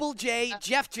me Double J,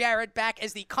 Jeff Jarrett, back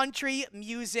as the country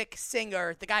music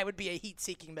singer. The guy would be a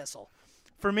heat-seeking missile.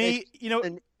 For me, in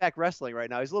Impact Wrestling right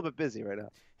now. He's a little bit busy right now.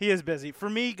 He is busy. For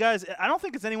me, guys, I don't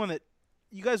think it's anyone that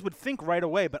you guys would think right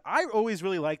away, but I always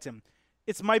really liked him.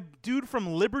 It's my dude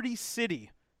from Liberty City,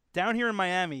 down here in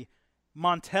Miami,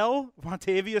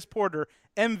 Montavious Porter,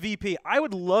 MVP. I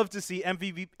would love to see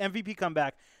MVP come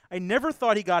back. I never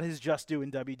thought he got his just due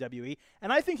in WWE,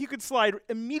 and I think he could slide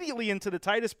immediately into the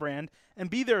Titus brand and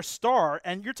be their star,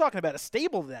 and you're talking about a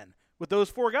stable then with those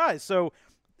 4 guys. So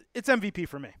it's MVP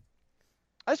for me.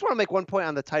 I just want to make one point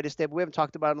on the Titus stable. We haven't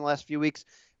talked about it in the last few weeks.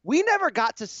 We never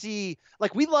got to see,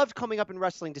 we loved coming up in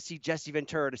wrestling to see Jesse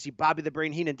Ventura, to see Bobby the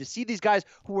Brain Heenan, to see these guys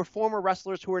who were former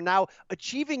wrestlers who are now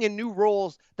achieving in new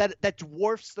roles that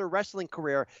dwarfs their wrestling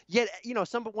career. Yet,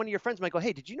 one of your friends might go,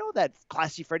 hey, did you know that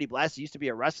Classy Freddie Blassie used to be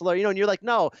a wrestler? And you're like,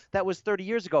 no, that was 30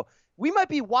 years ago. We might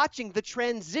be watching the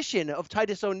transition of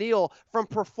Titus O'Neil from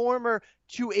performer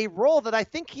to a role that I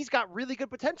think he's got really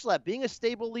good potential at, being a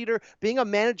stable leader, being a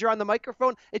manager on the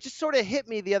microphone. It just sort of hit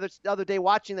me the other day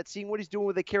watching that, seeing what he's doing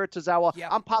with Akira Tozawa. Yep.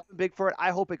 I'm popping big for it.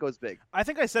 I hope it goes big. I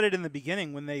think I said it in the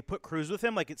beginning when they put Cruz with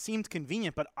him. It seemed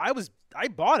convenient, but I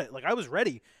bought it. I was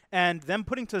ready. And them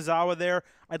putting Tozawa there,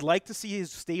 I'd like to see his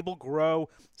stable grow.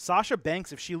 Sasha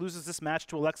Banks, if she loses this match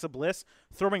to Alexa Bliss,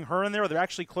 throwing her in there, they're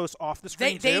actually close off the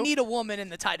screen They need a woman in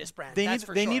the Titus brand. They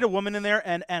sure. need a woman in there,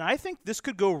 and I think this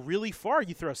could go really far.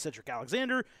 You throw Cedric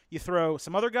Alexander, you throw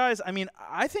some other guys. I mean,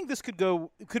 I think this could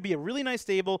be a really nice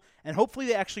stable, and hopefully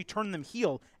they actually turn them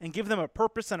heel and give them a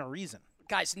purpose and a reason.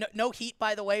 Guys, no heat,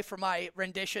 by the way, for my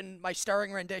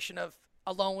stirring rendition of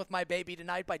Alone with My Baby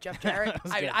Tonight by Jeff Jarrett.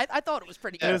 I thought it was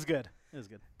pretty good. It was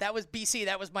good. That was BC.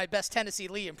 That was my best Tennessee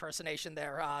Lee impersonation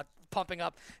there, pumping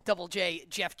up Double J,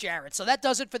 Jeff Jarrett. So that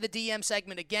does it for the DM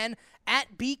segment. Again,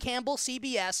 at B Campbell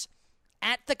CBS,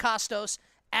 at the Kostos,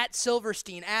 at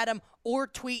Silverstein Adam, or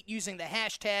tweet using the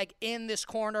hashtag in this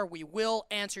corner. We will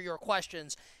answer your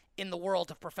questions in the world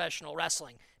of professional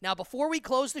wrestling. Now, before we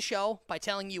close the show by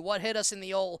telling you what hit us in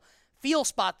the old feel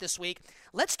spot this week,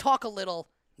 let's talk a little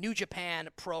New Japan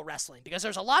Pro Wrestling, because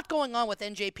there's a lot going on with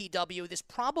NJPW. This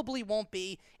probably won't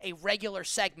be a regular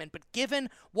segment, but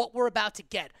given what we're about to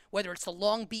get, whether it's the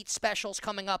Long Beach specials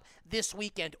coming up this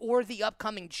weekend or the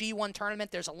upcoming G1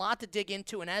 tournament, there's a lot to dig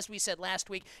into. And as we said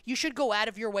last week, you should go out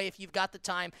of your way, if you've got the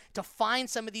time, to find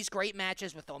some of these great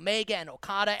matches with Omega and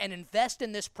Okada and invest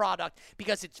in this product,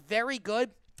 because it's very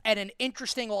good and an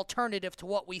interesting alternative to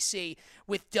what we see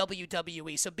with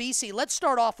WWE. So, BC, let's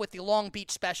start off with the Long Beach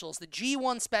specials, the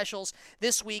G1 specials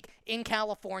this week in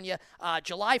California,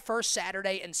 July 1st,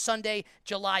 Saturday, and Sunday,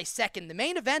 July 2nd. The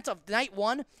main event of night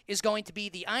one is going to be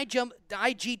the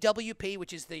IGWP,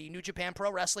 which is the New Japan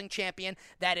Pro Wrestling champion.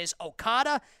 That is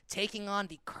Okada taking on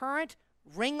the current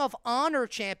Ring of Honor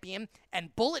champion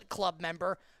and Bullet Club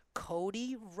member,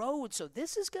 Cody Rhodes. So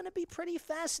this is going to be pretty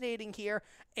fascinating here.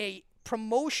 A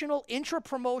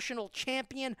intra-promotional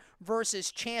champion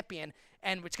versus champion.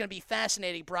 And it's going to be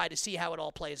fascinating, Bri, to see how it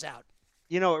all plays out.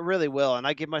 It really will. And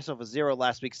I gave myself a 0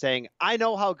 last week saying, I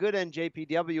know how good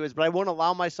NJPW is, but I won't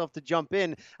allow myself to jump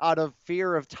in out of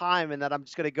fear of time, and that I'm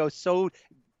just going to go so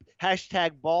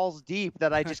 #balls deep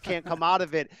that I just can't come out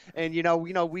of it. And, a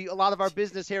lot of our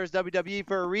business here is WWE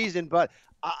for a reason, but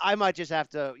I might just have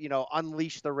to,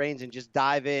 unleash the reins and just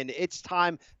dive in. It's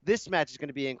time. This match is going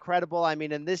to be incredible. I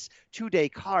mean, in this 2-day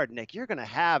card, Nick, you're going to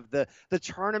have the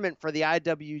tournament for the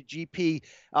IWGP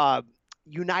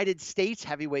United States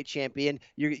heavyweight champion.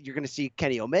 You're going to see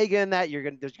Kenny Omega in that.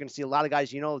 There's going to see a lot of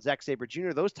guys, Zack Sabre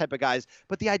Jr., those type of guys.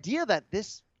 But the idea that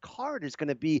this card is going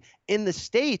to be in the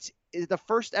States is the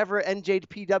first ever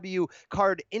NJPW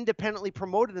card independently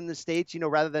promoted in the States,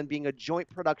 rather than being a joint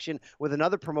production with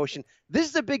another promotion. This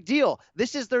is a big deal.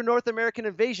 This is their North American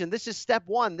invasion. This is step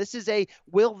one. This is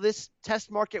will this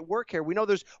test market work here? We know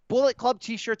there's Bullet Club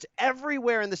t-shirts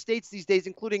everywhere in the States these days,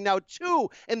 including now 2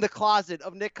 in the closet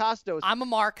of Nick Kostos. I'm a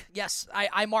mark. Yes,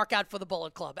 I mark out for the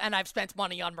Bullet Club, and I've spent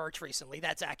money on merch recently.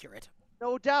 That's accurate.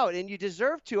 No doubt, and you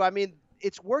deserve to. I mean,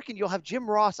 it's working. You'll have Jim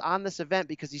Ross on this event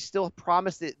because he still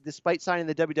promised it, despite signing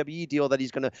the WWE deal, that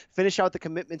he's going to finish out the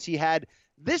commitments he had.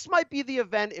 This might be the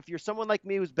event. If you're someone like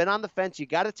me who's been on the fence, you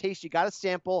got to taste, you got to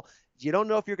sample. You don't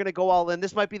know if you're going to go all in.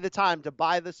 This might be the time to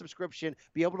buy the subscription,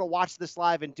 be able to watch this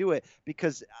live and do it,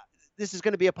 because this is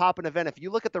going to be a poppin' event. If you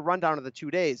look at the rundown of the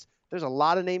 2 days, there's a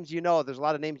lot of names there's a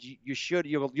lot of names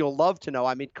you'll love to know.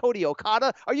 I mean, Cody,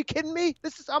 Okada, are you kidding me?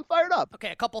 I'm fired up. Okay,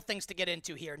 a couple things to get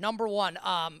into here. Number one,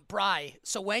 Bri,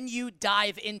 so when you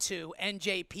dive into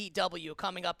NJPW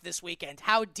coming up this weekend,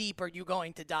 how deep are you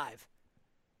going to dive?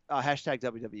 Hashtag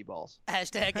WWE balls.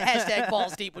 Hashtag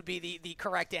balls deep would be the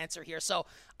correct answer here. So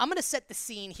I'm going to set the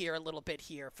scene here a little bit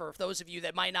here for those of you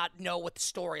that might not know what the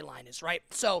storyline is, right?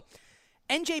 So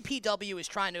NJPW is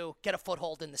trying to get a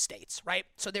foothold in the States, right?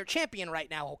 So their champion right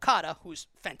now, Okada, who's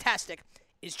fantastic,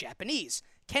 is Japanese.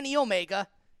 Kenny Omega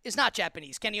is not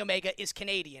Japanese. Kenny Omega is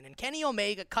Canadian. And Kenny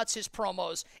Omega cuts his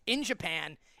promos in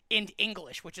Japan in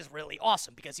English, which is really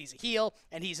awesome because he's a heel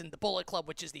and he's in the Bullet Club,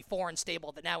 which is the foreign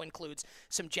stable that now includes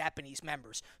some Japanese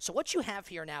members. So what you have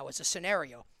here now is a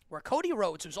scenario where Cody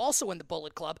Rhodes, who's also in the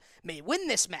Bullet Club, may win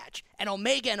this match, and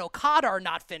Omega and Okada are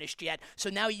not finished yet, so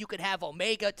now you could have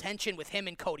Omega tension with him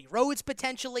and Cody Rhodes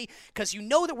potentially, because you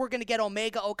know that we're going to get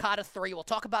Omega-Okada 3. We'll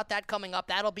talk about that coming up.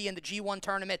 That'll be in the G1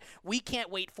 tournament. We can't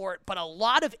wait for it, but a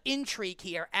lot of intrigue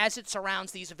here as it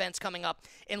surrounds these events coming up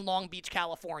in Long Beach,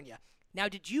 California. Now,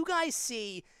 did you guys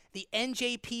see the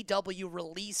NJPW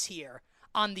release here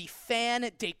on the fan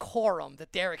decorum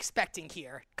that they're expecting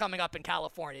here coming up in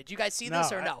California? Did you guys see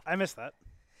this or no? I missed that.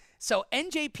 So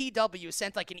NJPW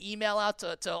sent like an email out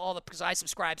to all the, because I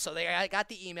subscribe, so I got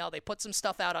the email. They put some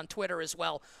stuff out on Twitter as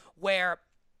well where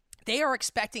they are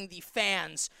expecting the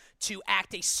fans to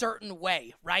act a certain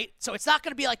way, right? So it's not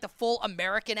going to be like the full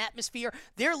American atmosphere.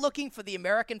 They're looking for the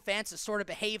American fans to sort of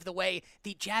behave the way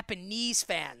the Japanese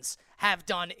fans have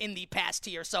done in the past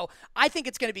year. So I think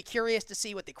it's going to be curious to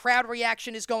see what the crowd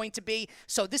reaction is going to be.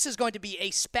 So this is going to be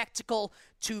a spectacle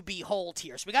to behold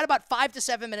here. So we got about 5 to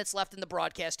 7 minutes left in the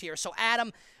broadcast here. So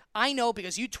Adam, I know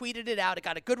because you tweeted it out. It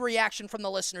got a good reaction from the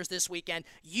listeners this weekend.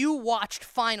 You watched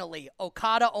finally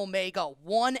Okada Omega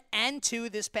 1 and 2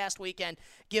 this past weekend.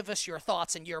 Give us your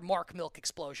thoughts and your Mark Milk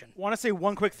explosion. Want to say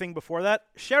one quick thing before that?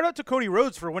 Shout out to Cody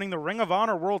Rhodes for winning the Ring of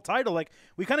Honor World title. Like,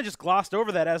 we kind of just glossed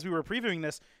over that as we were previewing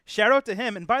this. Shout out to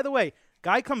him. And by the way,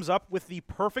 guy comes up with the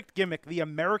perfect gimmick, the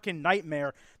American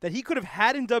Nightmare, that he could have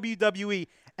had in WWE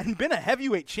and been a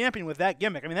heavyweight champion with that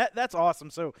gimmick. I mean, that's awesome.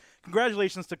 So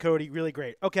congratulations to Cody. Really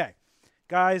great. Okay,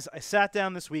 guys, I sat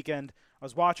down this weekend. I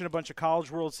was watching a bunch of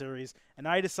College World Series, and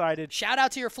I decided... Shout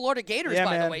out to your Florida Gators,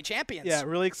 by the way, champions. Yeah,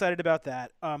 really excited about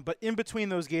that. But in between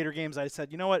those Gator games, I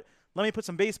said, you know what? Let me put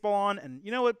some baseball on, and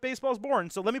you know what? Baseball's boring,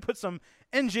 so let me put some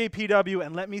NJPW,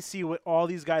 and let me see what all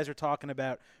these guys are talking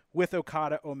about with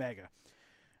Okada Omega.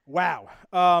 Wow.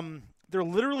 They're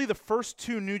literally the first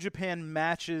 2 New Japan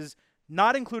matches,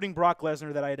 not including Brock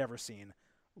Lesnar, that I had ever seen.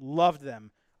 Loved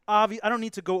them. I don't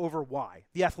need to go over why.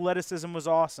 The athleticism was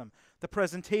awesome. The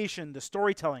presentation, the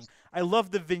storytelling. I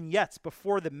loved the vignettes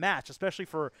before the match, especially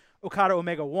for Okada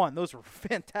Omega 1. Those were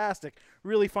fantastic.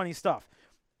 Really funny stuff.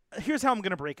 Here's how I'm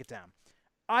going to break it down.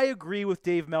 I agree with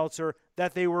Dave Meltzer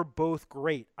that they were both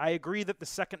great. I agree that the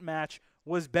second match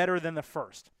was better than the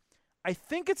first. I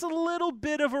think it's a little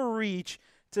bit of a reach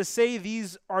to say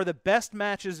these are the best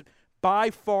matches by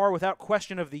far, without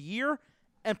question, of the year,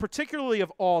 and particularly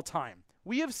of all time.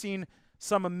 We have seen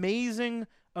some amazing,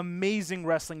 amazing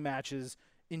wrestling matches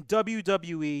in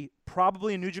WWE,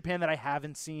 probably in New Japan that I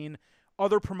haven't seen,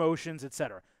 other promotions,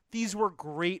 etc. These were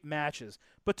great matches.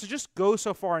 But to just go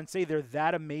so far and say they're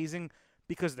that amazing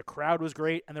because the crowd was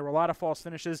great and there were a lot of false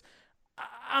finishes,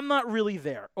 I'm not really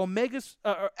there. Omega's...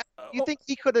 you think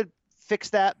he could have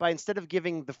fixed that by, instead of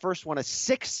giving the first one a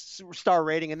 6-star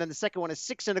rating and then the second one a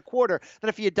 6 1/4, then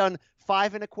if he had done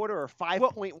 5 1/4 or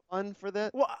 5.1 for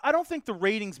that? Well, I don't think the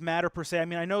ratings matter per se. I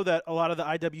mean, I know that a lot of the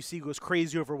IWC goes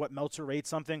crazy over what Meltzer rates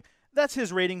something. That's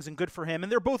his ratings and good for him.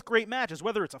 And they're both great matches,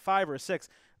 whether it's a 5 or a 6.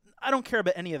 I don't care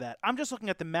about any of that. I'm just looking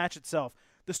at the match itself.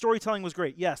 The storytelling was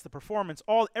great. Yes, the performance,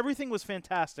 everything was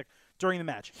fantastic during the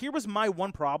match. Here was my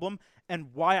one problem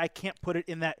and why I can't put it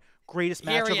in that greatest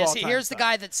match of all time. Here's the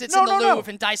guy that sits in the Louvre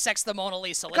and dissects the Mona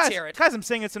Lisa. Let's hear it. Guys, I'm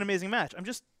saying it's an amazing match.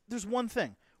 There's one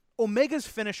thing. Omega's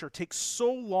finisher takes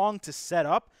so long to set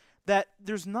up that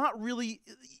there's not really,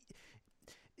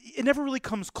 it never really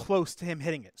comes close to him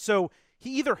hitting it. So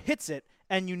he either hits it,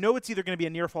 and you know it's either going to be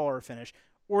a near fall or a finish,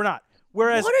 or not.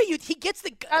 Whereas, what are you? He gets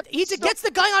the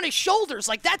guy on his shoulders.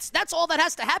 Like that's all that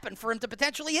has to happen for him to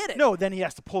potentially hit it. No, then he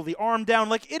has to pull the arm down.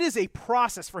 Like, it is a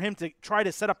process for him to try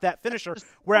to set up that finisher.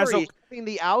 Whereas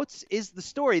the outs is the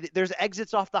story. There's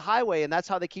exits off the highway, and that's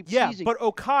how they keep seizing. But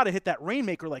Okada hit that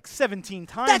Rainmaker like 17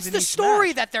 times. That's in the each story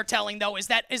match. that they're telling, though, is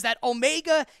that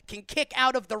Omega can kick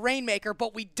out of the Rainmaker,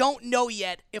 but we don't know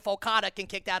yet if Okada can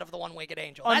kick out of the One-Winged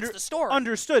Angel. That's the story.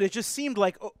 Understood. It just seemed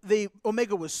like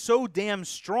Omega was so damn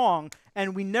strong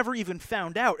and we never even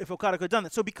found out if Okada could have done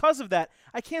that. So because of that,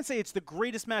 I can't say it's the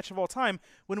greatest match of all time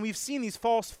when we've seen these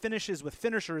false finishes with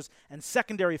finishers and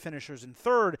secondary finishers and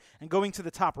third and going to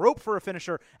the top rope for a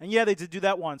finisher. And yeah, they did do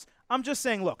that once. I'm just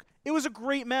saying, look, it was a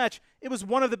great match. It was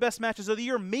one of the best matches of the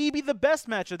year, maybe the best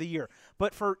match of the year.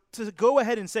 But to go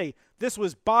ahead and say this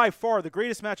was by far the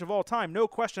greatest match of all time, no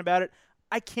question about it,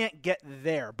 I can't get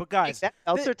there. But guys,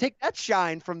 take that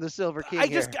shine from the Silver King.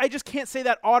 I just can't say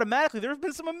that automatically. There have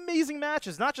been some amazing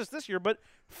matches, not just this year, but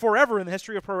forever in the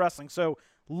history of pro wrestling. So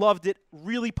loved it,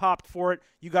 really popped for it.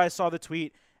 You guys saw the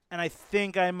tweet. And I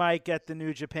think I might get the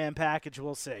New Japan package.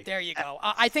 We'll see. There you go.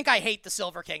 I think I hate the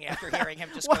Silver King after hearing him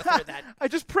just go through that. I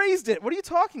just praised it. What are you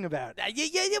talking about?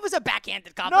 It was a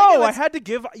backhanded compliment. No, I had to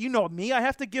give, you know me, I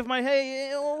have to give my,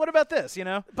 hey, what about this, you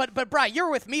know? But Brian, you're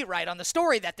with me, right, on the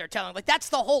story that they're telling. Like, that's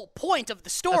the whole point of the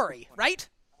story, right?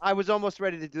 I was almost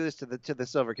ready to do this to the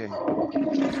Silver King.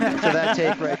 To that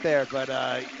take right there.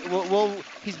 But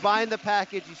he's buying the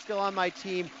package. He's still on my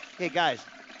team. Hey, guys,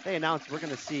 they announced we're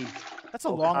going to see that's a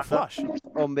long flush.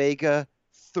 Omega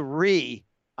 3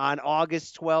 on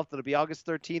August 12th. It'll be August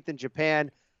 13th in Japan.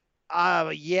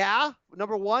 Yeah.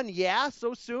 Number one, yeah.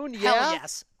 So soon, yeah. Hell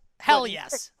yes. Hell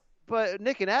yes. But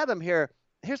Nick and Adam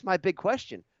here's my big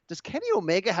question. Does Kenny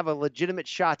Omega have a legitimate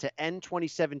shot to end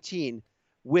 2017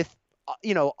 with,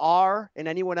 R and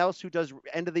anyone else who does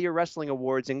end of the year wrestling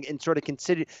awards and sort of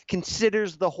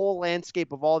considers the whole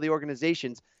landscape of all the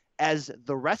organizations as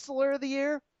the wrestler of the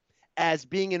year, as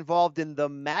being involved in the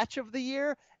match of the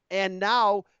year, and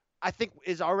now I think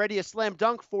is already a slam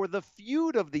dunk for the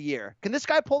feud of the year? Can this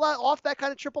guy pull off that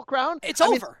kind of triple crown? It's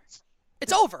over.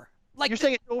 It's over. Like, you're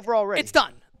saying it's over already? It's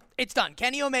done. It's done.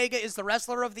 Kenny Omega is the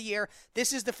wrestler of the year.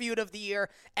 This is the feud of the year,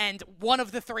 and one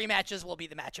of the 3 matches will be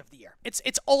the match of the year. It's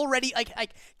already,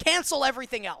 like cancel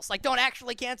everything else. Like, don't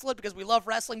actually cancel it because we love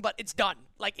wrestling, but it's done.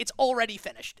 Like, it's already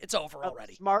finished. It's over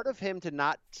already. Smart of him to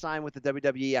not sign with the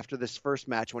WWE after this first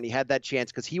match when he had that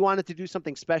chance, because he wanted to do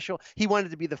something special. He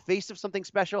wanted to be the face of something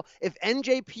special. If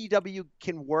NJPW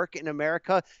can work in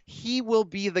America, he will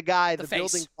be the guy, the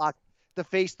building block. The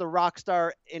face, the rock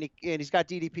star, and he's got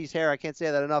DDP's hair. I can't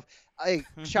say that enough.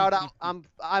 Shout out.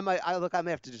 I may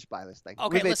have to just buy this thing.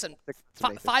 Okay, listen.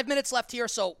 5 minutes left here,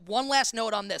 so one last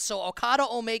note on this. So Okada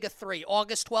Omega 3,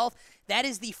 August 12th, that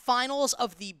is the finals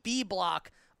of the B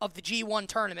block of the G1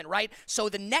 tournament, right? So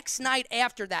the next night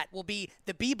after that will be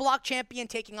the B block champion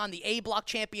taking on the A block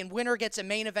champion. Winner gets a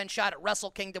main event shot at Wrestle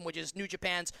Kingdom, which is New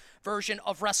Japan's version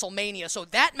of WrestleMania. So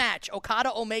that match,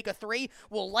 Okada Omega 3,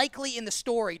 will likely in the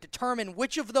story determine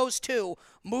which of those two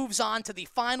moves on to the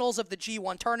finals of the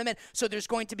G1 tournament. So there's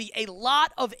going to be a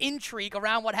lot of intrigue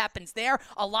around what happens there.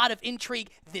 A lot of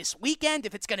intrigue this weekend.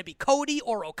 If it's going to be Cody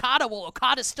or Okada, will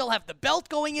Okada still have the belt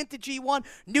going into G1?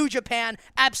 New Japan,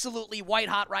 absolutely white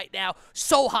hot right now.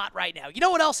 So hot right now. You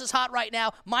know what else is hot right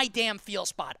now? My damn feel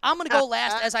spot. I'm going to go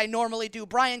last as I normally do.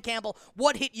 Brian Campbell,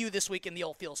 what hit you this week in the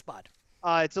old feel spot?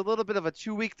 It's a little bit of a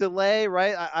 2-week delay,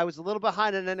 right? I was a little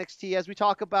behind on NXT. As we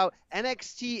talk about,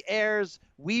 NXT airs.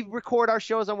 We record our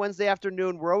shows on Wednesday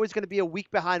afternoon. We're always going to be a week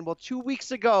behind. Well, 2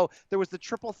 weeks ago, there was the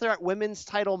Triple Threat Women's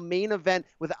Title main event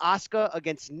with Asuka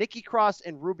against Nikki Cross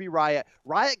and Ruby Riott.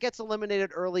 Riott gets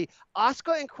eliminated early.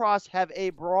 Asuka and Cross have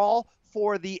a brawl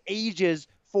for the ages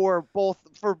for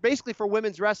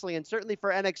women's wrestling and certainly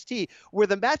for NXT, where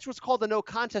the match was called a no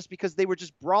contest because they were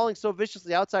just brawling so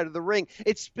viciously outside of the ring.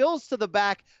 It spills to the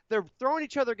back. They're throwing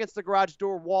each other against the garage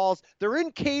door walls. They're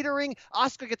in catering.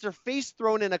 Asuka gets her face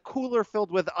thrown in a cooler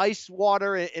filled with ice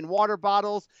water and water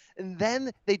bottles. And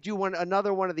then they do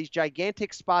another one of these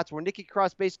gigantic spots where Nikki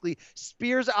Cross basically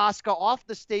spears Asuka off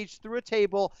the stage through a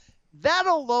table. That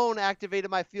alone activated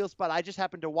my feel spot. I just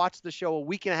happened to watch the show a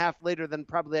week and a half later than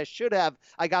probably I should have.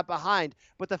 I got behind.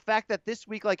 But the fact that this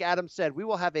week, like Adam said, we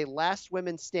will have a last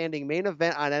women standing main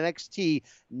event on NXT,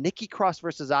 Nikki Cross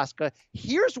versus Asuka.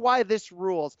 Here's why this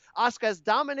rules. Asuka has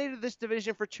dominated this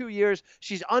division for 2 years.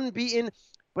 She's unbeaten.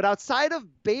 But outside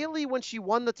of Bayley when she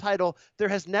won the title, there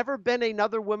has never been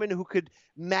another woman who could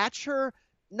match her,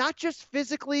 not just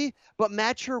physically, but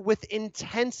match her with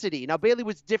intensity. Now, Bayley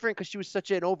was different because she was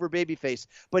such an over babyface,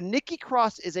 but Nikki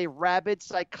Cross is a rabid,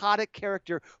 psychotic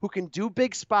character who can do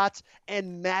big spots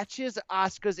and matches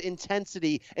Asuka's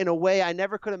intensity in a way I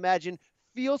never could imagine.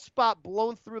 Feel spot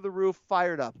blown through the roof,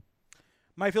 fired up.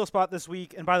 My feel spot this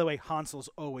week, and by the way, Hansel's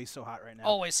always so hot right now.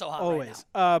 Always so hot always. right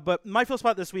now. But my feel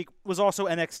spot this week was also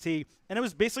NXT, and it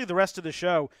was basically the rest of the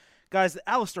show. Guys, the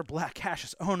Aleister Black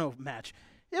Cassius Ohno match,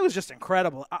 it was just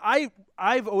incredible.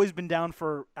 I've always been down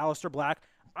for Aleister Black.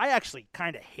 I actually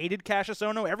kind of hated Cassius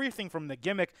Ohno, everything from the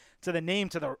gimmick to the name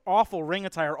to the awful ring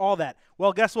attire, all that.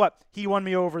 Well, guess what? He won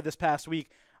me over this past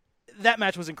week. that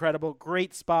match was incredible.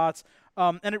 Great spots.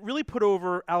 And it really put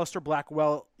over Aleister Black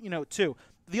well, too.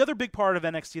 The other big part of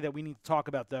NXT that we need to talk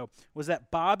about, though, was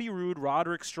that Bobby Roode,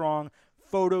 Roderick Strong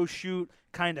photo shoot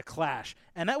kind of clash.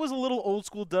 And that was a little old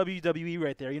school WWE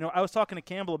right there. I was talking to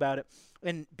Campbell about it.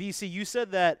 And BC, you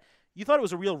said that you thought it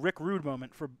was a real Rick Rude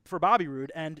moment for Bobby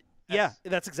Roode. And Yes.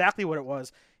 yeah, that's exactly what it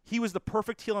was. He was the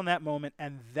perfect heel in that moment.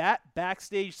 And that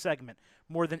backstage segment,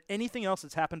 more than anything else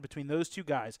that's happened between those two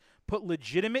guys, put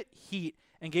legitimate heat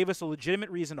and gave us a legitimate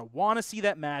reason to want to see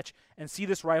that match and see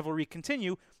this rivalry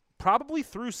continue, probably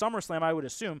through SummerSlam, I would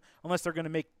assume, unless they're going to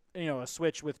make a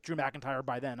switch with Drew McIntyre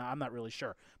by then. I'm not really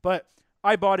sure. But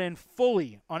I bought in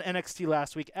fully on NXT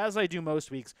last week, as I do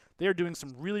most weeks. They are doing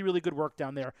some really, really good work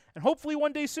down there. And hopefully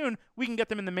one day soon, we can get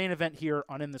them in the main event here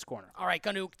on In This Corner. All right,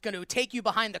 going to take you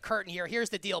behind the curtain here.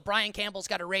 Here's the deal. Brian Campbell's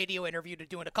got a radio interview to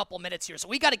do in a couple minutes here. So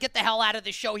we got to get the hell out of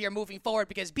this show here moving forward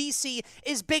because BC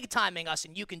is big-timing us,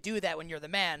 and you can do that when you're the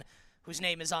man whose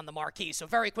name is on the marquee. So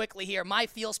very quickly here, my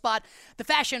feel spot. The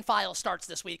Fashion File starts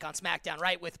this week on SmackDown,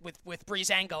 right, with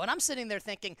Breezango. And I'm sitting there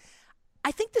thinking,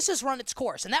 I think this has run its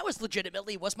course, and that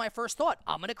was my first thought.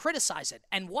 I'm going to criticize it.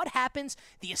 And what happens?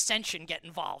 The Ascension get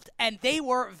involved, and they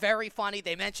were very funny.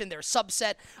 They mentioned their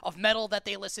subset of metal that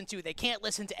they listen to. They can't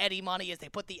listen to Eddie Money as they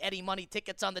put the Eddie Money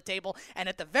tickets on the table, and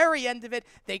at the very end of it,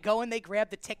 they go and they grab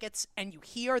the tickets, and you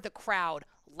hear the crowd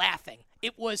laughing.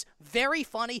 It was very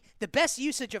funny. The best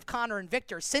usage of Connor and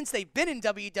Victor since they've been in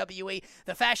WWE.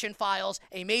 The Fashion Files,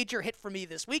 a major hit for me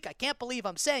this week. I can't believe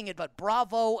I'm saying it, but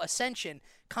bravo, Ascension.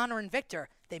 Connor and Victor,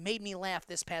 they made me laugh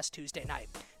this past Tuesday night.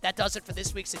 That does it for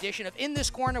this week's edition of In This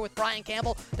Corner with Brian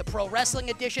Campbell, the Pro Wrestling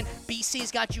edition.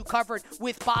 BC's got you covered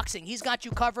with boxing. He's got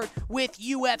you covered with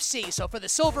UFC. So for the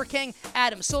Silver King,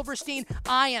 Adam Silverstein,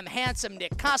 I am handsome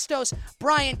Nick Kostos.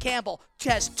 Brian Campbell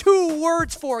has 2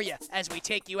 words for you as we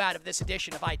take you out of this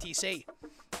edition of ITC.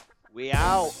 We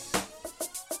out.